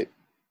didn't, right.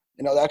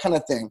 You know, that kind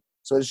of thing.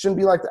 So it shouldn't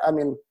be like that. I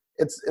mean,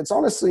 it's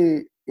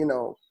honestly, you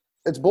know,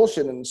 it's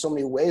bullshit in so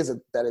many ways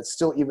that it's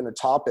still even a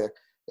topic.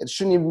 It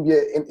shouldn't even be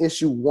an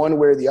issue one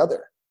way or the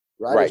other,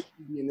 right? Right. It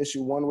shouldn't be an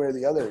issue one way or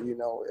the other. You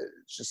know,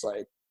 it's just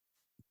like,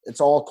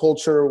 it's all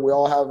culture. We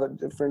all have a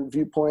different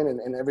viewpoint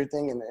and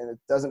everything. And it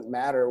doesn't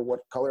matter what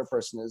color a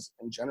person is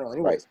in general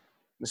anyways. Right.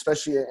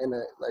 Especially in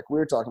like we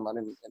were talking about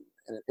in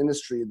an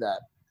industry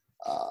that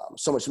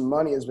so much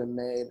money has been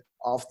made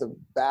off the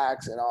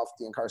backs and off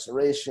the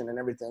incarceration and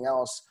everything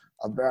else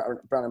of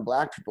brown and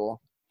black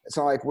people. It's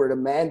not like we're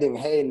demanding,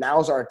 hey,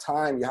 now's our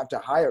time, you have to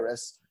hire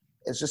us.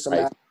 It's just a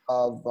matter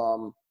of,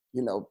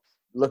 you know,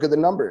 look at the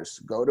numbers,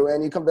 go to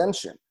any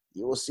convention,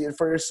 you will see it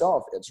for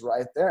yourself. It's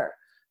right there,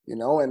 you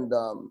know, and,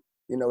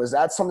 you know, is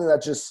that something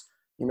that just,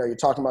 you know, you're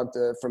talking about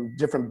from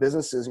different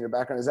businesses in your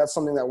background, is that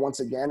something that once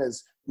again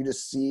is you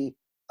just see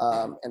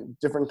and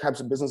different types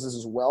of businesses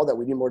as well, that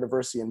we need more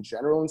diversity in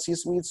general in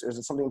C-suites? Or is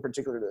it something in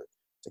particular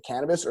to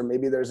cannabis, or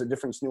maybe there's a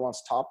different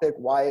nuanced topic,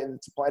 why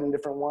it's applied in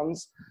different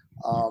ones?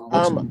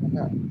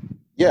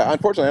 Yeah,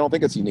 unfortunately, I don't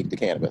think it's unique to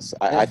cannabis.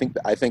 I think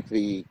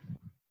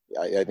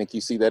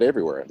you see that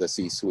everywhere. The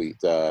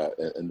C-suite,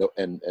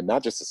 and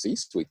not just the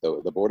C-suite,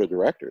 though, the board of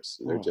directors.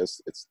 They're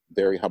it's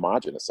very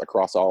homogenous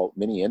across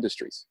many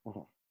industries.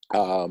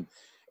 And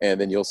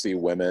then you'll see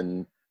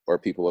women or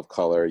people of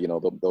color,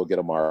 they'll get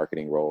a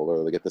marketing role or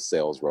they'll get the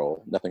sales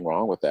role. Nothing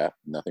wrong with that.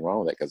 Nothing wrong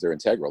with that, because they're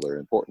integral. They're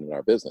important in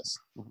our business.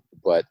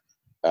 But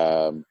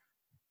I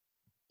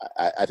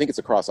think it's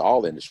across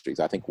all industries.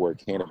 I think where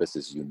cannabis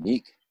is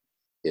unique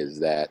is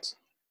that,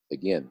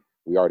 again,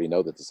 we already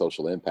know that the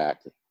social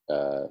impact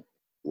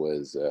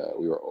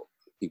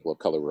people of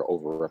color were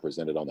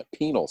overrepresented on the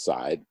penal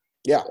side,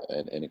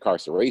 and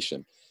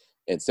incarceration.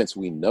 And since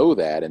we know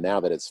that, and now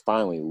that it's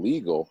finally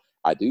legal,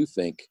 I do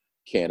think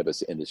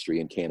cannabis industry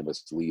and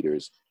cannabis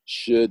leaders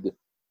should,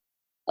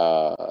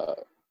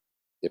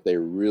 if they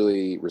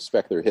really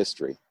respect their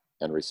history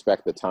and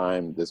respect the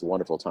time, this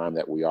wonderful time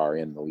that we are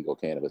in the legal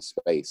cannabis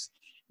space,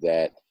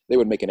 that they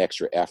would make an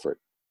extra effort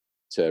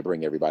to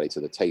bring everybody to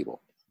the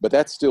table. But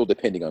that's still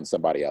depending on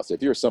somebody else.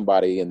 If you're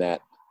somebody in that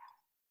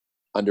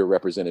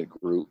underrepresented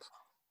group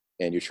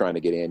and you're trying to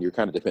get in, you're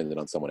kind of dependent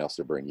on someone else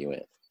to bring you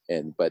in.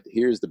 But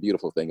here's the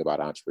beautiful thing about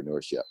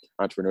entrepreneurship.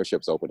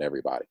 Entrepreneurship's open to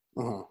everybody.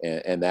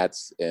 And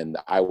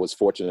I was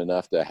fortunate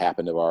enough to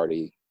happen to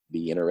already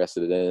be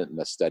interested in it and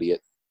to study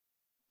it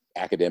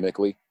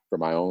academically for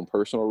my own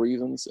personal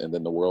reasons. And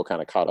then the world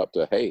kind of caught up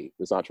to, hey,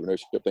 this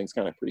entrepreneurship thing's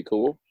kind of pretty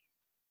cool.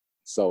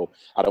 So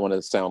I don't want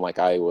to sound like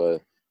I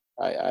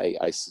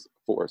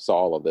foresaw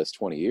all of this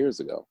 20 years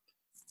ago,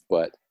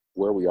 but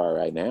where we are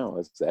right now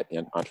is that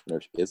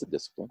entrepreneurship is a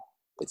discipline.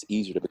 It's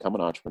easier to become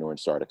an entrepreneur and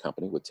start a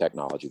company with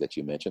technology that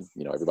you mentioned.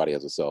 Everybody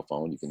has a cell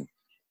phone.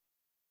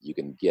 You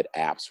can get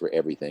apps for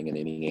everything and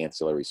any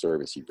ancillary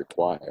service you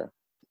require.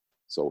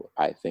 So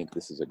I think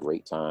this is a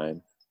great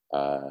time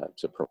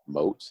to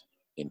promote,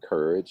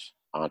 encourage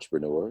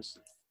entrepreneurs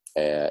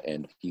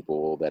and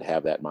people that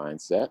have that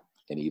mindset,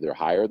 and either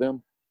hire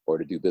them or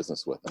to do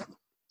business with them.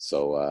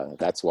 So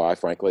that's why,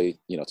 frankly,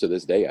 to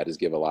this day, I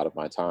just give a lot of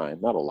my time,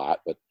 not a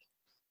lot, but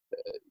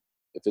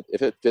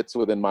if it fits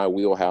within my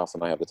wheelhouse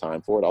and I have the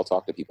time for it, I'll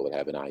talk to people that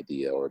have an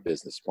idea or a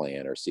business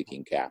plan or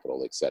seeking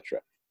capital, et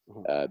cetera.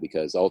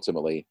 Because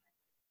ultimately,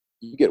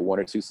 you get one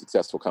or two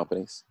successful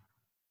companies,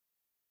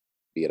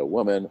 be it a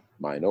woman,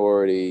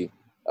 minority,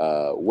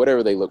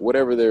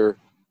 whatever their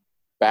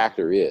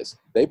factor is,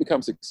 they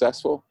become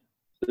successful.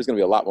 There's going to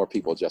be a lot more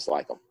people just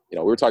like them. We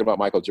were talking about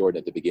Michael Jordan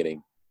at the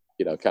beginning,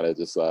 kind of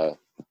just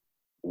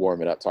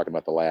warming up, talking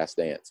about The Last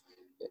Dance.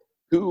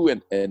 Who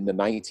in the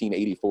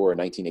 1984 or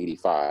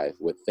 1985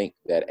 would think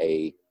that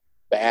a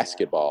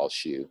basketball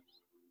shoe,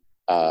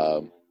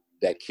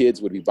 that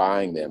kids would be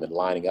buying them and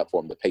lining up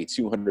for them to pay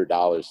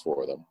 $200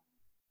 for them,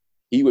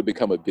 he would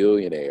become a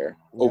billionaire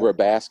over a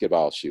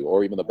basketball shoe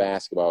or even the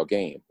basketball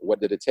game?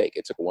 What did it take?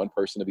 It took one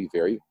person to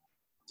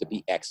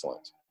be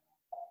excellent.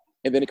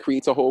 And then it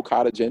creates a whole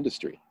cottage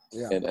industry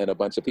and a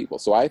bunch of people.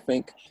 So I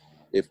think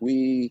if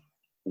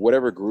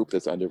whatever group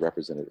that's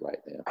underrepresented right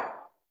now,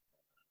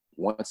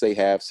 once they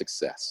have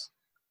success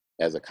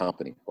as a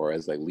company or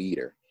as a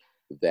leader,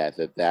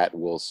 that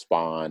will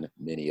spawn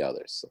many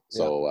others.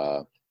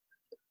 So,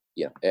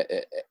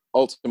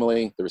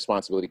 ultimately, the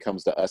responsibility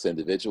comes to us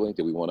individually.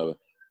 Do we want to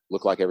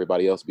look like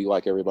everybody else, be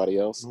like everybody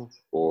else?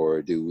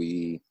 Or do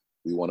we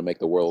want to make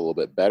the world a little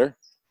bit better?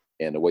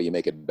 And the way you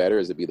make it better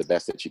is to be the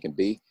best that you can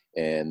be.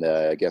 And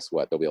guess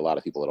what? There'll be a lot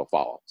of people that'll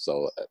follow.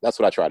 So that's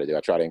what I try to do.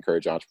 I try to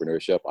encourage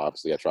entrepreneurship.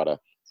 Obviously, I try to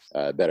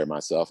better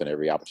myself, and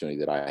every opportunity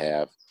that I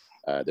have,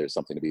 there's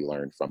something to be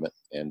learned from it.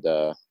 And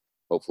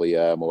hopefully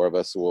more of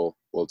us will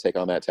take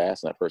on that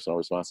task and that personal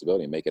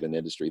responsibility and make it an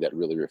industry that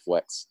really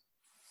reflects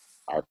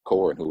our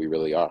core and who we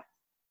really are.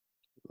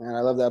 Man, I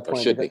love that point.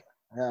 Or should be.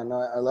 Yeah, no,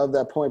 I love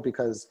that point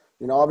because,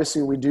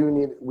 obviously we do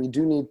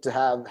need to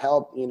have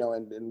help,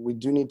 and we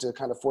do need to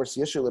kind of force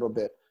the issue a little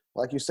bit.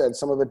 Like you said,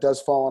 some of it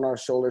does fall on our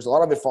shoulders. A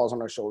lot of it falls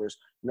on our shoulders.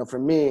 For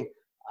me,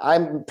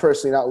 I'm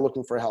personally not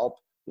looking for help.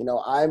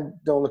 I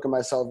don't look at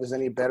myself as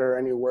any better or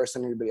any worse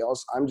than anybody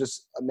else. I'm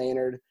just a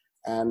Maynard,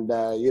 and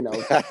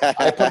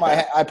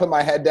I put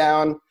my head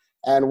down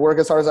and work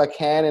as hard as I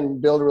can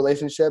and build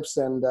relationships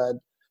and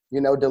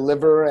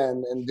deliver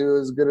and do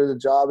as good a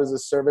job as a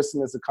service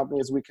and as a company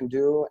as we can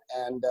do.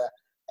 And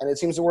it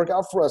seems to work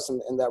out for us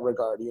in that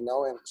regard, and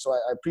so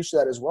I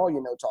appreciate that as well,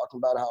 talking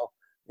about how,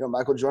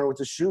 Michael Jordan with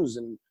the shoes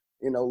and,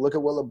 look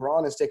at what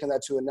LeBron has taken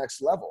that to a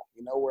next level,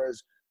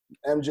 whereas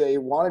MJ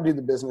wanted to do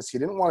the business. He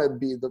didn't want to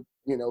be the,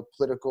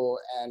 political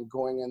and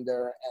going in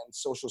there and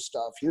social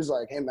stuff. He was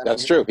like, hey man.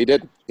 That's true. He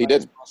did.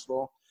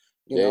 Possible,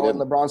 and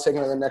LeBron's taking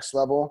it to the next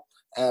level.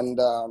 And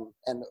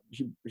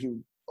he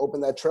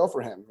opened that trail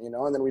for him,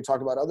 and then we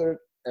talk about other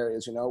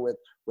areas,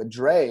 with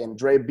Dre and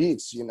Dre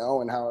Beats,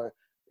 and how,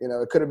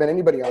 it could have been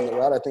anybody on the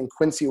route. I think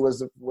Quincy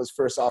was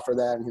first offered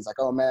that, and he's like,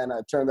 oh man, I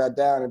turned that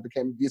down. It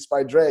became Beats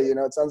by Dre.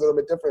 It sounds a little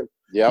bit different.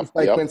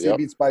 Quincy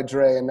Beats by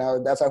Dre, and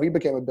now that's how he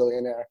became a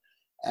billionaire.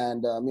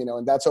 And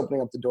and that's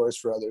opening up the doors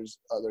for others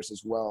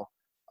as well.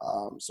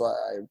 So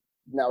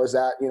now is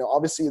that,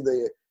 obviously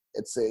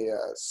it's a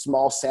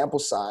small sample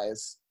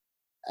size,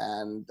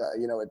 and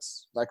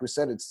it's like we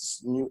said,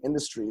 it's new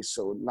industry,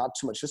 so not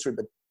too much history.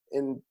 But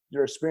in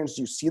your experience,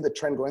 do you see the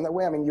trend going that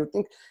way? I mean, you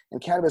think in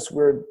cannabis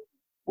we're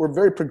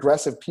very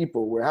progressive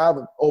people. We have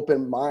an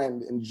open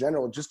mind in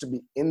general just to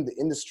be in the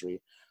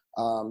industry.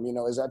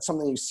 Is that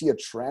something you see a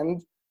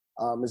trend?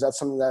 Is that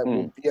something that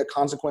will be a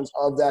consequence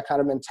of that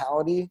kind of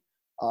mentality?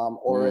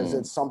 Or is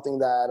it something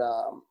that,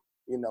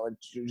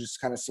 you're just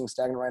kind of seeing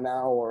stagnant right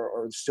now,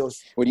 or still?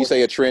 When you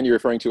say a trend, you're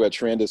referring to a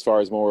trend as far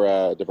as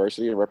more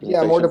diversity and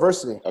representation? Yeah, more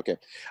diversity. Okay.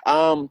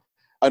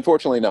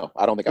 Unfortunately, no.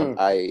 I don't think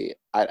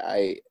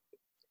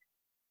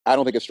I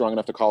don't think it's strong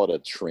enough to call it a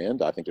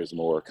trend. I think there's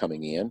more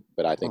coming in,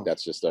 but I think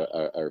that's just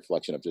a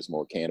reflection of just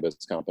more cannabis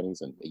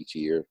companies. And each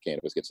year,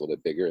 cannabis gets a little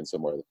bit bigger, and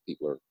some more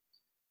people are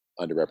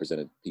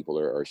underrepresented. People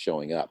are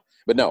showing up.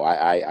 But no,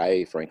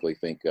 I frankly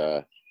think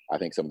I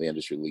think some of the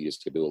industry leaders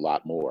could do a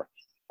lot more.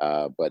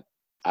 But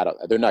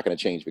they're not going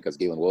to change because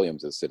Galen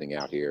Williams is sitting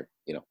out here,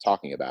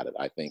 talking about it.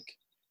 I think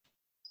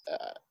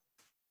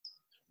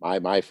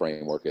my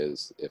framework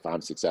is, if I'm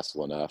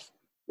successful enough,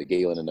 the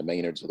Galen and the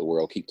Maynards of the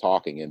world keep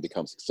talking and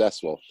become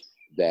successful,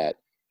 that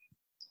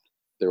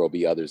there will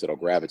be others that will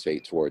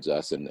gravitate towards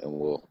us and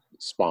will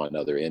spawn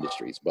other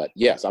industries. But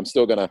yes, I'm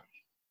still going to,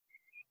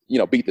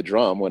 beat the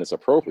drum when it's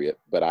appropriate,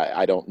 but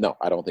I don't know.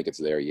 I don't think it's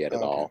there yet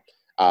at all.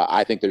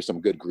 I think there's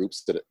some good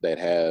groups that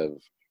have,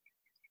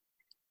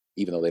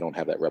 even though they don't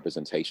have that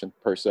representation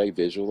per se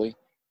visually,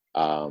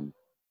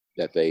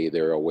 that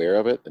they're aware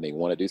of it and they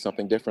want to do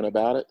something different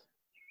about it.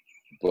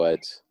 But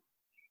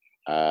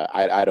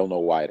I don't know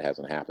why it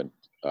hasn't happened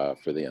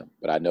for them.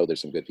 But I know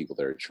there's some good people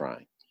that are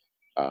trying.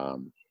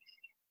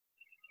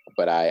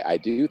 But I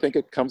do think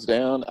it comes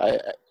down.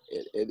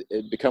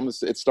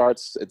 It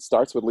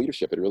starts with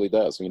leadership. It really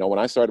does. When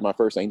I started my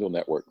first Angel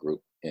Network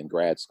group in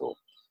grad school,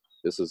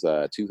 this is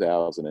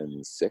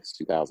 2006,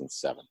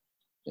 2007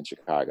 in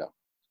Chicago.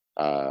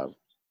 The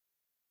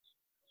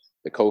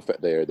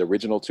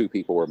original two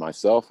people were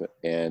myself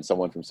and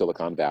someone from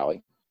Silicon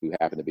Valley who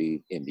happened to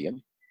be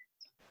Indian.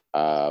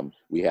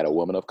 We had a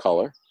woman of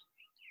color.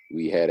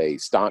 We had a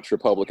staunch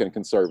Republican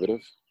conservative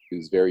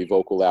who's very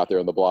vocal out there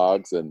on the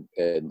blogs and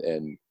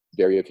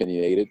very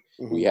opinionated.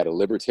 Mm-hmm. We had a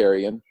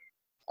libertarian,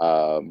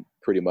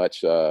 pretty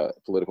much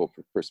political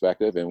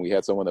perspective, and we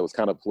had someone that was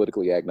kind of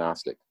politically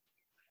agnostic.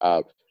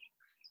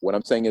 What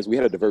I'm saying is we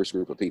had a diverse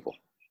group of people.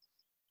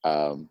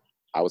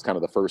 I was kind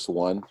of the first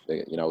one,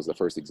 I was the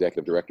first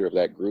executive director of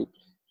that group,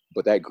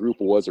 but that group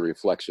was a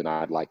reflection,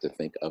 I'd like to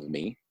think, of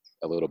me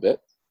a little bit.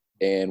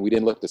 And we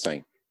didn't look the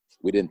same.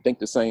 We didn't think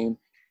the same,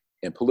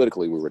 and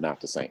politically we were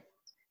not the same.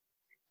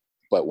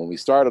 But when we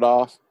started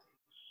off,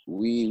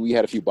 we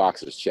had a few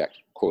boxes checked,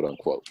 quote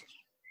unquote.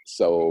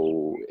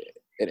 So,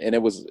 and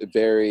it was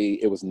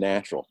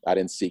natural. I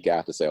didn't seek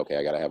out to say, okay,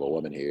 I got to have a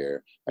woman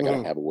here. I got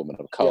to have a woman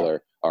of color. Yeah.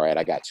 All right,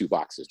 I got 2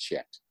 boxes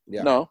checked.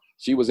 Yeah. No,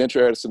 she was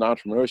interested in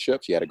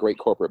entrepreneurship. She had a great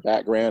corporate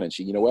background, and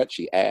she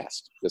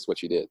asked. That's what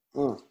she did.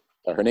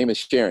 Her name is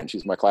Sharon.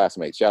 She's my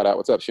classmate. Shout out.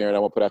 What's up, Sharon? I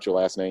won't put out your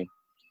last name.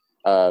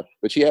 But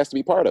she asked to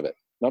be part of it.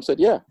 And I said,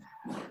 yeah.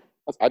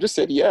 I just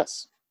said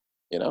yes.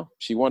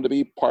 She wanted to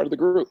be part of the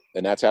group,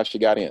 and that's how she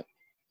got in.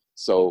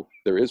 So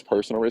there is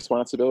personal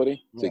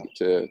responsibility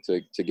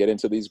to get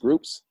into these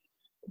groups,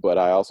 but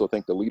I also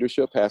think the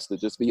leadership has to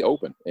just be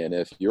open. And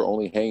if you're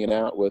only hanging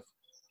out with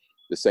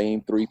the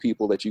same 3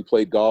 people that you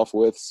played golf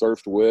with,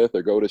 surfed with,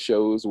 or go to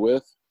shows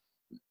with,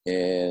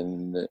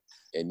 and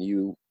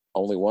you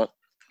only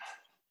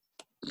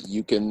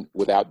you can,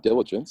 without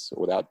diligence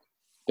or without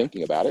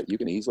thinking about it, you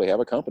can easily have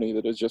a company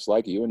that is just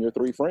like you and your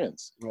 3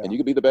 friends, and you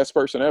can be the best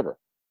person ever.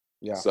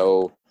 Yeah.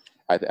 So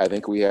I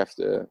think we have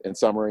to, in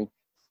summary,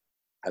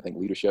 I think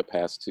leadership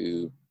has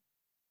to,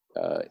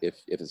 if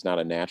it's not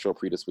a natural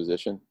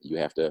predisposition, you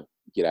have to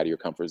get out of your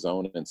comfort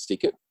zone and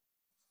seek it.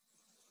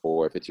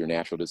 Or if it's your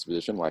natural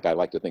disposition, like I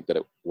like to think that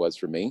it was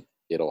for me,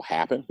 it'll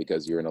happen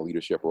because you're in a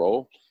leadership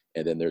role.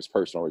 And then there's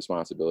personal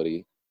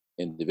responsibility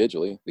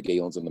individually, the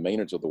Galens and the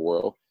Maynards of the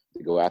world,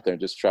 to go out there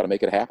and just try to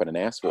make it happen and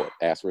ask for it.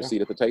 Ask for a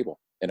seat at the table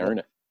and earn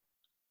it.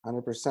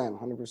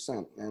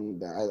 100%.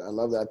 And I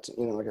love that.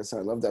 Like I said,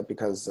 I love that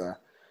because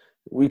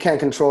we can't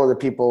control the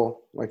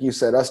people, like you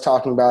said, us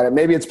talking about it.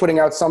 Maybe it's putting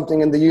out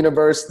something in the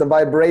universe. The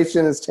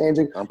vibration is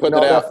changing. I'm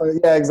putting it out.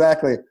 Yeah,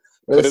 exactly.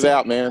 Put it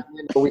out, man.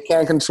 We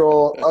can't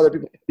control other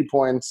people's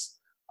viewpoints.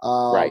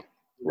 Right.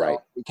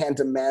 We can't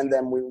demand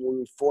them. When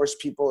we force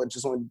people, it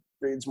just only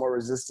breeds more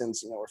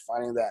resistance. We're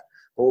finding that.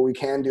 But what we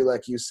can do,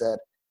 like you said,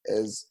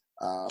 is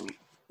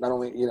not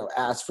only,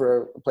 ask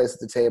for a place at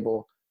the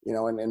table,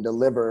 and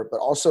deliver, but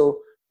also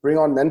bring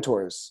on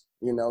mentors,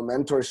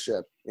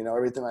 mentorship,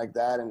 everything like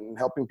that, and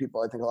helping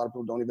people. I think a lot of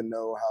people don't even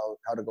know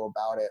how to go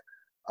about it.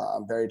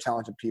 Very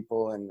talented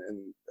people and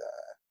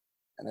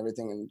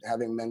everything, and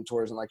having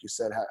mentors, and like you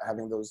said,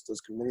 having those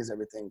committees, and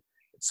everything.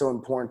 It's so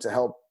important to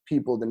help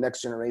people, the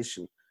next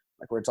generation.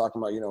 Like we're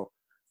talking about, your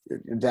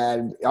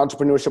dad,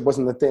 entrepreneurship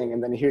wasn't the thing,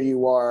 and then here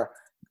you are,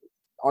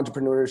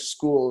 entrepreneur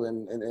school,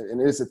 and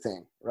it is a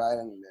thing, right?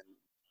 And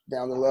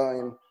down the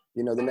line,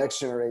 the next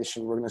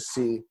generation, we're going to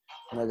see,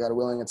 God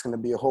willing, it's going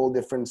to be a whole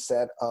different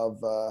set of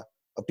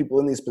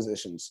people in these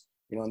positions,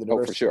 in the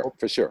diversity.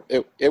 For sure.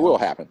 It will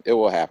happen. It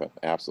will happen.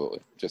 Absolutely.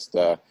 Just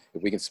if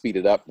we can speed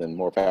it up, then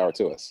more power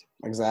to us.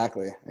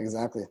 Exactly.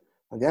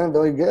 Again,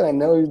 very good. I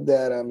know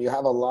that you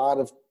have a lot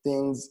of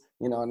things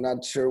You know, I'm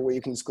not sure what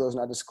you can disclose,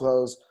 not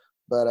disclose,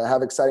 but I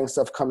have exciting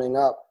stuff coming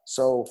up.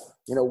 So,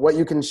 you know, what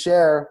you can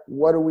share,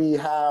 what do we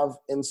have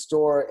in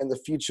store in the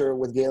future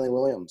with Galen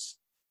Williams?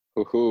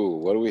 Woohoo!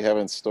 What do we have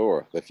in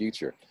store? The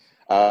future.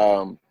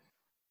 Um,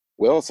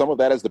 well, some of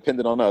that is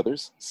dependent on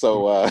others.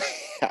 So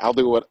I'll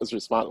do what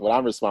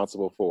I'm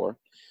responsible for.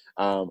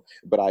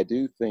 But I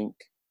think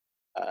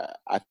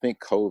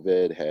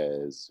COVID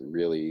has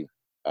really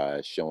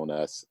shown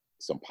us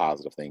some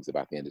positive things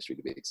about the industry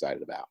to be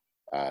excited about.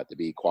 To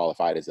be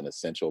qualified as an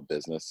essential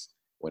business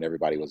when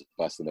everybody was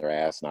busting their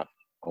ass, not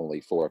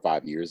only 4 or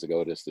 5 years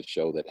ago, just to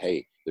show that,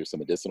 hey, there's some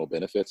medicinal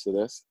benefits to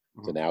this,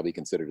 to now be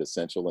considered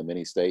essential in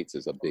many states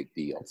is a big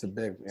deal. It's a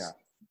big, yeah.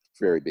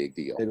 Very big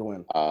deal. Big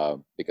win.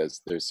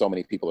 Because there's so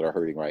many people that are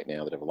hurting right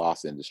now that have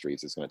lost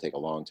industries. It's going to take a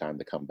long time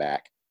to come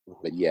back.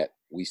 But yet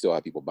we still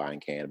have people buying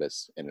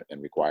cannabis and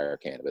require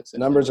cannabis.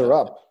 Numbers are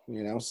up,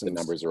 you know. The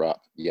numbers are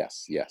up.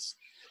 Yes, yes.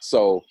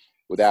 So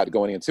without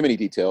going into too many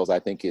details, I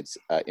think it's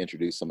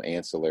introduced some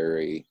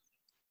ancillary,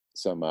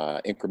 some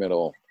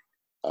incremental,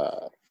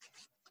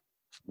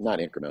 not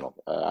incremental.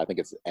 I think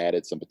it's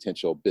added some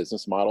potential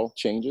business model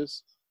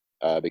changes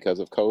because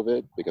of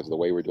COVID, because of the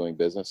way we're doing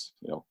business,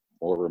 you know,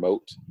 more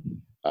remote,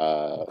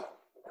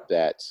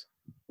 that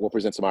will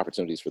present some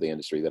opportunities for the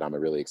industry that I'm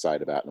really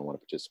excited about and want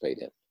to participate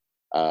in.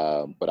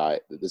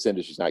 But this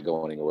industry is not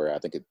going anywhere. I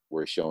think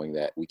we're showing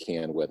that we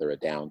can weather a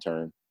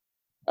downturn,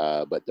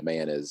 but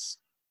demand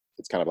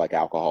it's kind of like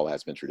alcohol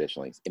has been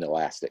traditionally. It's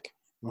inelastic.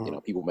 Mm-hmm. You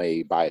know, people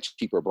may buy a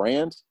cheaper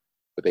brand,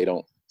 but they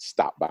don't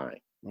stop buying.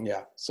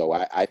 Yeah. So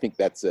I think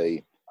that's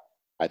a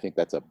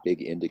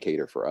big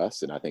indicator for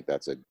us, and I think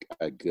that's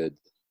a good.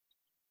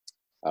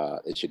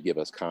 It should give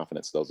us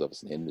confidence, those of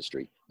us in the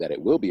industry, that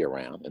it will be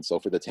around. And so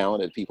for the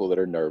talented people that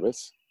are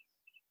nervous,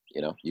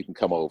 you know, you can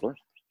come over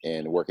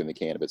and work in the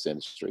cannabis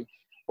industry,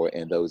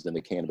 and those in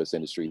the cannabis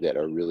industry that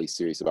are really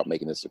serious about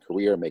making this a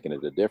career, making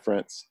it a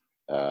difference,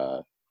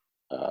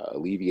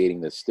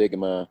 alleviating the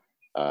stigma,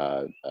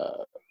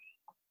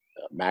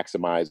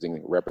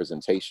 maximizing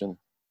representation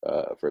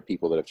for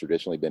people that have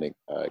traditionally been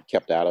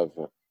kept out of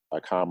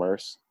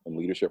commerce and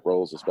leadership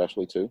roles,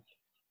 especially too.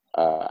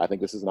 I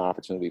think this is an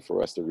opportunity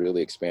for us to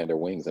really expand our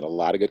wings. And a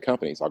lot of good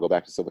companies, I'll go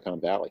back to Silicon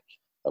Valley,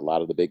 a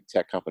lot of the big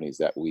tech companies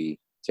that we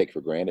take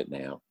for granted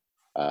now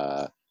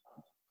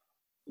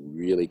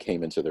really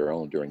came into their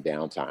own during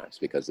downtimes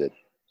because it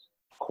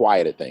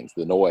quieted things.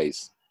 The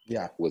noise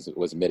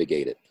was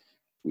mitigated.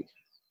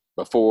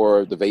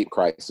 Before the vape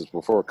crisis,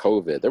 before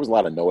COVID, there was a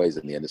lot of noise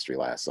in the industry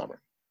last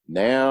summer.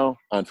 Now,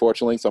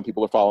 unfortunately, some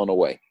people are falling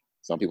away.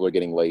 Some people are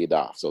getting laid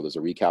off. So there's a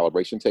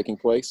recalibration taking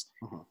place.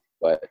 Mm-hmm.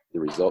 But the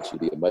result should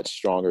be a much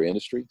stronger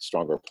industry,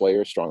 stronger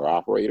players, stronger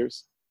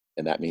operators.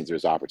 And that means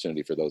there's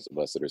opportunity for those of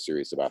us that are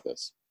serious about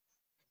this.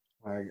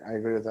 I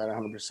agree with that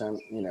 100%.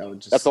 You know,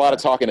 that's a lot of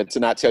talking to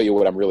not tell you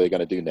what I'm really going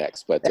to do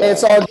next. But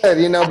it's all good.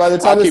 You know, by the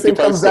time this thing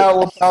comes out,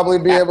 we'll probably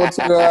be able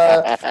to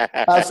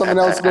have something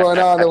else going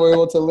on that we're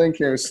able to link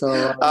here.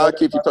 So I'll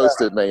keep you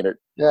posted, Maynard.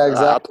 Yeah,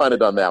 exactly. I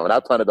punted on that one.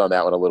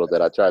 a little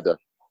bit. I tried to,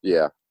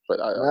 yeah. But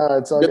no,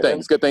 it's all good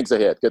things. Good things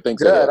ahead. Good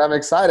things ahead. I'm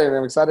excited.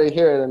 I'm excited to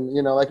hear it. And,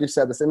 you know, like you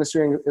said, this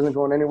industry isn't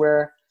going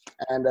anywhere.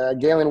 And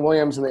Galen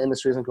Williams in the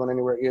industry isn't going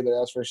anywhere either.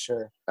 That's for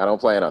sure. I don't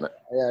plan on it.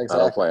 Yeah,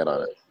 exactly. I don't plan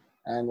on it.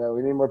 And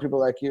we need more people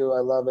like you. I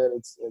love it.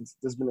 This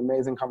has been an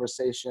amazing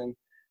conversation.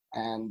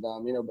 And,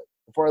 you know, but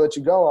before I let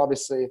you go,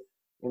 obviously,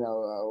 you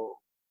know,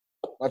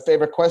 my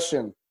favorite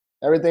question,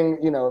 everything,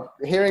 you know,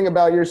 hearing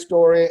about your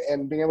story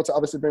and being able to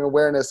obviously bring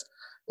awareness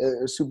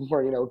is super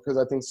important, you know, because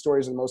I think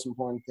stories are the most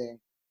important thing.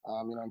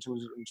 You know, in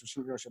terms of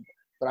entrepreneurship.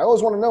 But I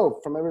always want to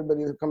know from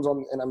everybody that comes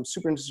on, and I'm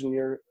super interested in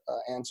your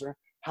answer,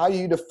 how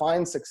you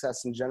define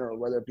success in general,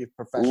 whether it be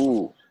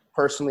professionally,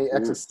 personally,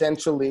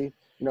 existentially.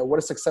 You know, what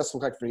does success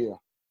look like for you?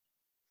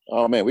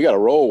 Oh, man, we got to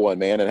roll one,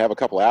 man, and have a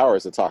couple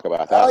hours to talk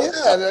about that.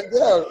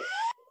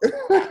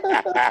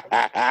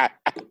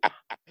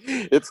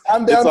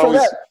 I'm down for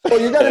that. Well,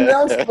 you got to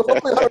announce it.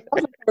 Hopefully,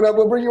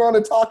 we'll bring you on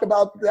to talk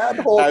about that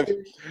whole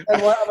thing,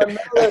 and we'll have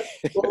another.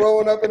 We'll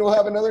roll it up, and we'll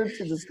have another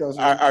discussion.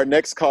 Our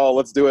next call,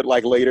 let's do it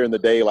like later in the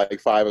day, like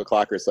 5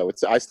 o'clock or so.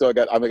 I've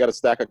got a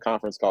stack of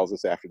conference calls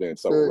this afternoon,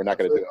 so we're not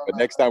going to do it. But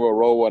next time we'll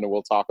roll one and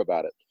we'll talk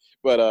about it.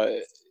 But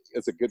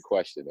it's a good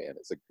question, man.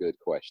 It's a good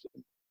question.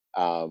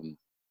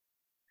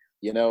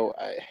 You know,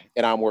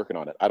 and I'm working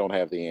on it. I don't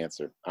have the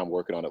answer. I'm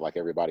working on it like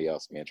everybody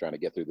else, man, trying to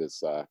get through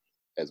this.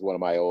 As one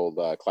of my old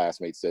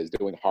classmates says,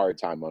 doing hard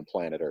time on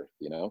planet Earth,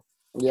 you know,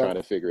 trying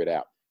to figure it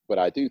out. But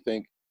I do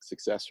think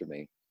success for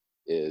me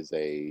is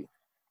you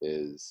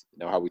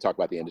know, how we talk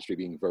about the industry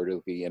being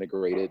vertically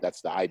integrated.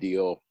 That's the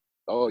ideal.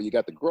 Oh, you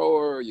got the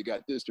grower, you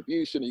got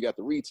distribution, you got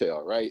the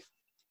retail, right?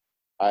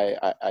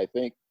 I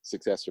think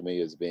success for me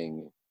is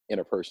being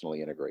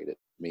interpersonally integrated,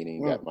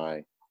 meaning that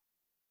my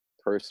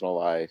personal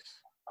life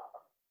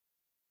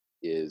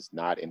is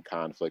not in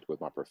conflict with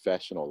my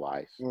professional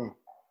life,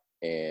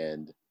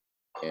 and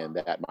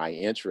that my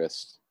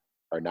interests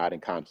are not in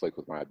conflict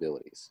with my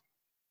abilities.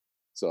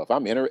 So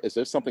if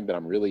there's something that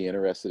I'm really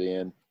interested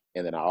in,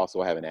 and then I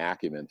also have an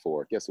acumen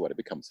for, guess what? It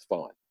becomes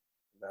fun.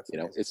 That's You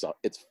know, amazing.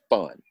 it's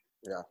fun.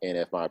 Yeah. And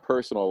if my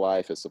personal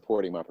life is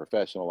supporting my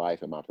professional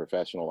life and my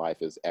professional life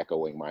is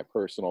echoing my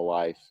personal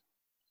life,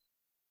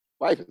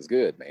 life is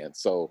good, man.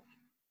 So,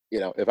 you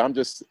know, if I'm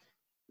just,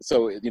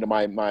 so, you know,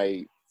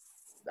 my,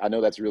 I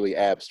know that's really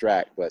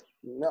abstract, but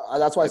No,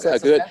 that's why I said a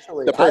good,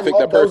 substantially. the I perfect,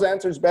 love those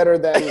answers better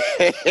than,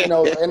 you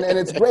know, and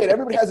it's great.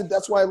 Everybody has it.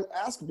 That's why I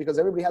ask, because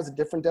everybody has a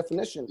different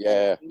definition.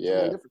 yeah, Something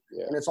yeah, different.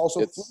 yeah. And it's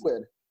also It's,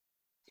 fluid,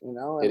 you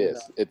know, it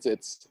and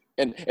is,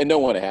 and no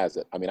one has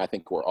it. I mean, I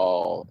think we're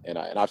all, and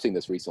I've seen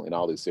this recently in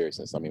all due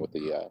seriousness. I mean, with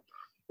the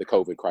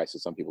COVID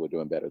crisis, some people are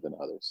doing better than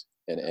others.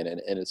 And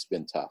it's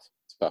been tough.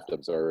 It's tough to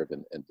observe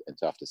and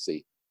tough to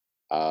see.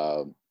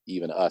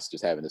 Even us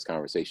just having this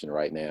conversation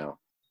right now,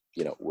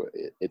 you know,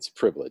 it's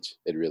privilege.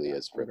 It really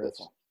is privilege.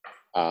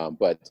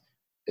 But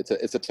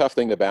it's a tough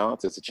thing to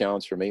balance. It's a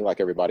challenge for me,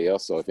 like everybody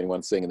else. So if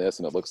anyone's seeing this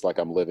and it looks like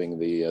I'm living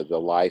the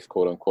life,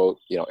 quote unquote,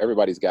 you know,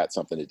 everybody's got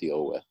something to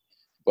deal with.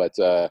 But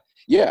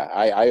yeah,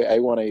 I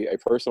want a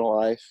personal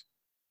life,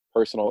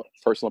 personal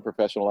and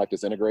professional life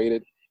that's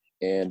integrated,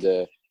 and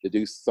to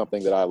do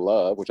something that I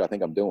love, which I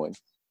think I'm doing,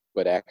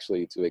 but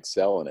actually to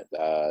excel in it.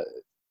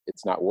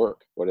 It's not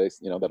work. What is,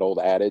 you know, that old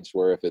adage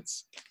where if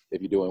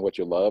you're doing what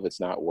you love,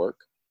 it's not work.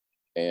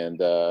 And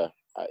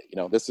you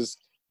know, this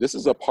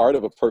is a part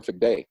of a perfect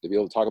day to be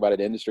able to talk about an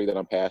industry that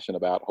I'm passionate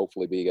about,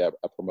 hopefully being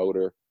a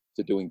promoter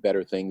to doing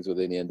better things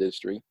within the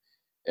industry.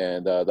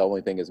 And the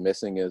only thing is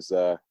missing is,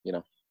 you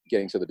know,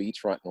 getting to the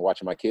beachfront and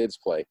watching my kids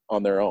play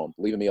on their own,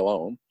 leaving me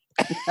alone.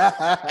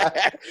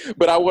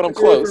 But I want them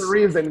close. For a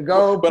reason,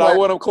 go. But I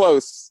want them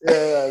close.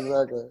 Yeah,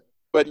 exactly.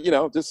 But, you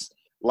know, just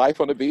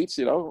life on the beach,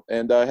 you know,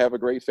 and have a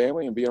great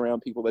family and be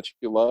around people that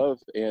you love,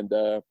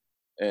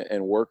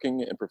 and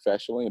working and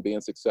professionally and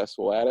being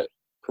successful at it,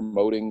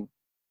 promoting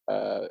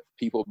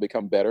people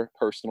become better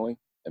personally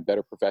and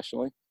better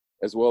professionally,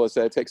 as well as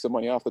take some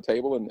money off the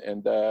table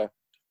and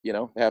you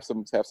know, have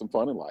some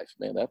fun in life,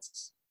 man.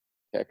 That's,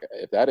 heck,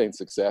 if that ain't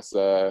success,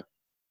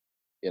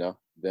 you know,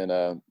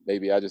 then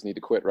maybe I just need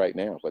to quit right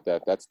now. But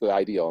that's the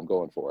ideal. I'm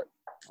going for it.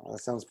 Well, that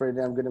sounds pretty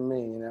damn good to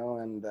me, you know,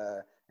 and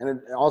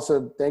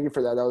also thank you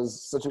for that. That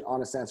was such an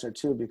honest answer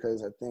too,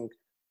 because I think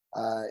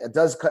it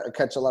does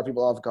catch a lot of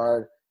people off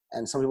guard,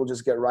 and some people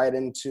just get right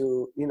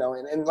into, you know,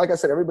 and like I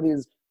said, everybody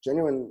is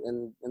genuine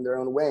in their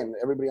own way, and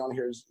everybody on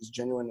here is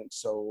genuine. And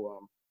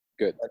so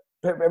good.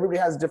 Everybody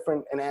has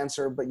an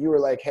answer, but you were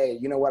like, hey,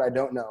 you know what? I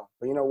don't know,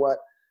 but you know what?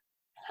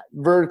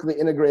 Vertically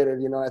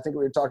integrated, you know, I think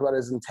what we talked about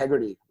is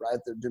integrity, right?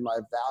 Do my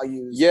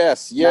values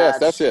yes match,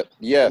 that's it.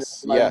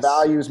 Yes, my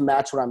values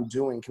match what I'm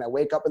doing? Can I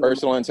wake up in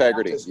personal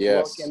integrity?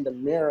 Yes. Look in the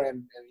mirror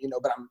and you know,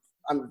 but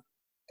I'm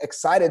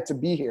excited to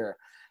be here,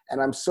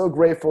 and I'm so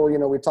grateful. You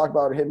know, we talked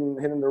about hitting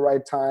the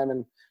right time,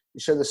 and you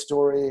share the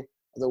story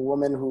of the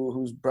woman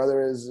whose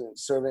brother is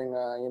serving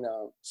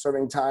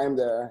time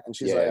there, and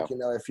she's like, you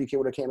know, if he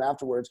would have came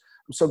afterwards.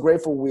 I'm so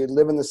grateful we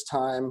live in this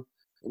time.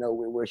 You know,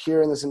 we're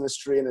here in this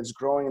industry, and it's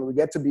growing, and we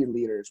get to be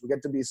leaders. We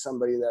get to be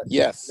somebody that,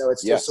 you know,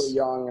 it's still so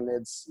young, and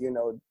it's, you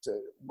know,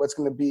 what's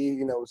going to be,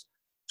 you know,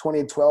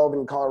 2012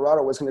 in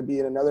Colorado, what's going to be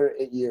in another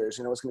 8 years,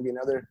 you know, what's going to be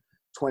another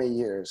 20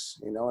 years,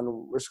 you know, and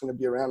we're just going to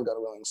be around, God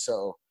willing.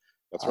 So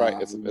that's right.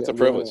 It's a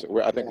privilege.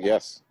 I think,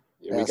 yes.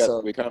 Yeah,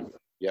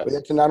 we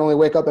get to not only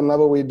wake up and love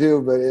what we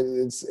do, but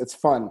it's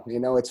fun, you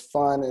know, it's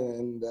fun,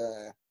 and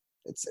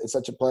it's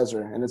such a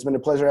pleasure, and it's been a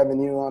pleasure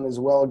having you on as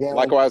well again.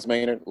 Likewise,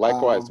 Maynard.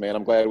 Likewise, man.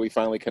 I'm glad we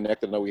finally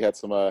connected. I know we had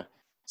some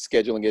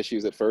scheduling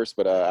issues at first,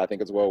 but I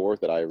think it's well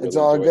worth it. I really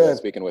enjoyed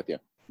speaking with you.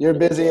 You're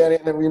busy,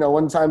 and you know,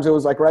 one times it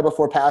was like right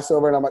before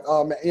Passover, and I'm like,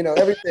 oh man, you know,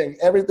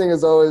 everything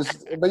is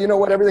always. But you know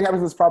what? Everything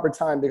happens in its proper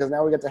time, because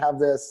now we get to have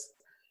this.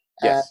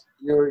 Yes.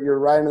 And you're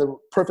right in the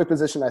perfect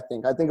position. I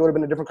think it would have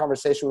been a different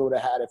conversation we would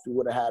have had if we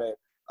would have had it.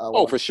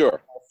 For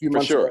sure.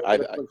 For sure.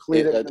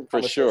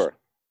 For sure.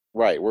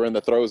 Right. We're in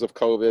the throes of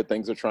COVID.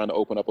 Things are trying to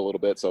open up a little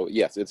bit. So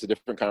yes, it's a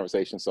different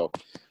conversation. So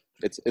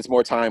it's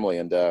more timely.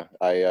 And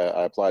I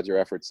applaud your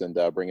efforts in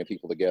bringing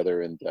people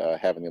together and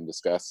having them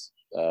discuss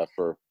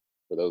for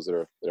those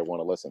that want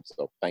to listen.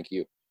 So thank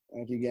you.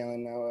 Thank you,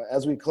 Galen. Now,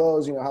 as we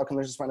close, you know, how can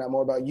listeners find out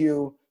more about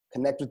you,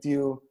 connect with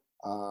you,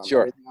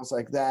 sure, anything else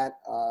like that?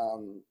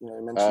 You know,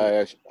 you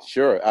mentioned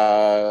sure.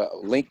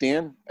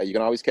 LinkedIn. You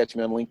can always catch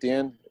me on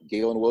LinkedIn.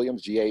 Galen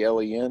Williams,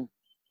 Galen,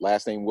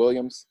 last name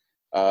Williams.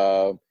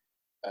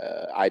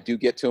 I do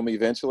get to them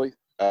eventually.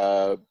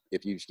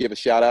 If you give a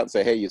shout out and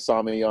say, hey, you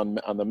saw me on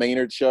the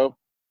Maynard show,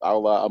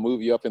 I'll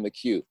move you up in the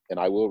queue, and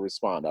I will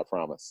respond. I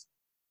promise.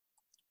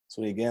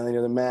 Sweet, Galen,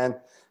 you're the man.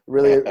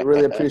 Really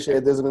appreciate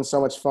it. This has been so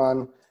much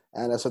fun.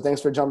 And so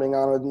thanks for jumping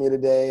on with me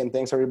today. And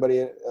thanks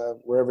everybody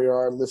wherever you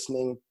are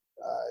listening.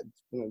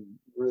 You know,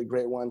 really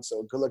great one.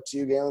 So good luck to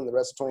you, Galen, the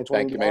rest of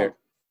 2020. Thank you, Maynard.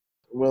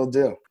 Will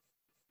do.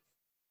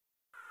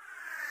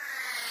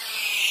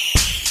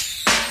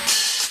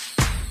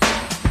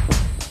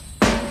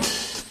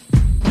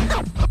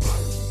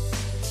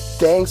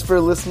 Thanks for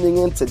listening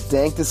in to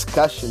Dank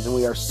Discussions, and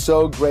we are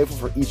so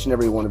grateful for each and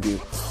every one of you.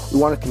 We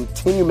want to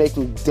continue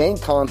making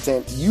dank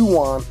content you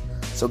want,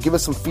 so give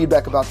us some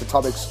feedback about the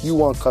topics you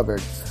want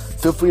covered.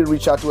 feel free to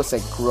reach out to us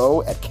at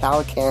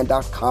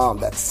grow@calacann.com.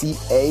 That's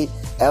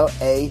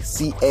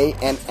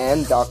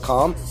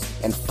CALACANN.com,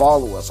 and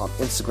follow us on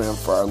Instagram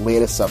for our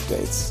latest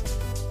updates.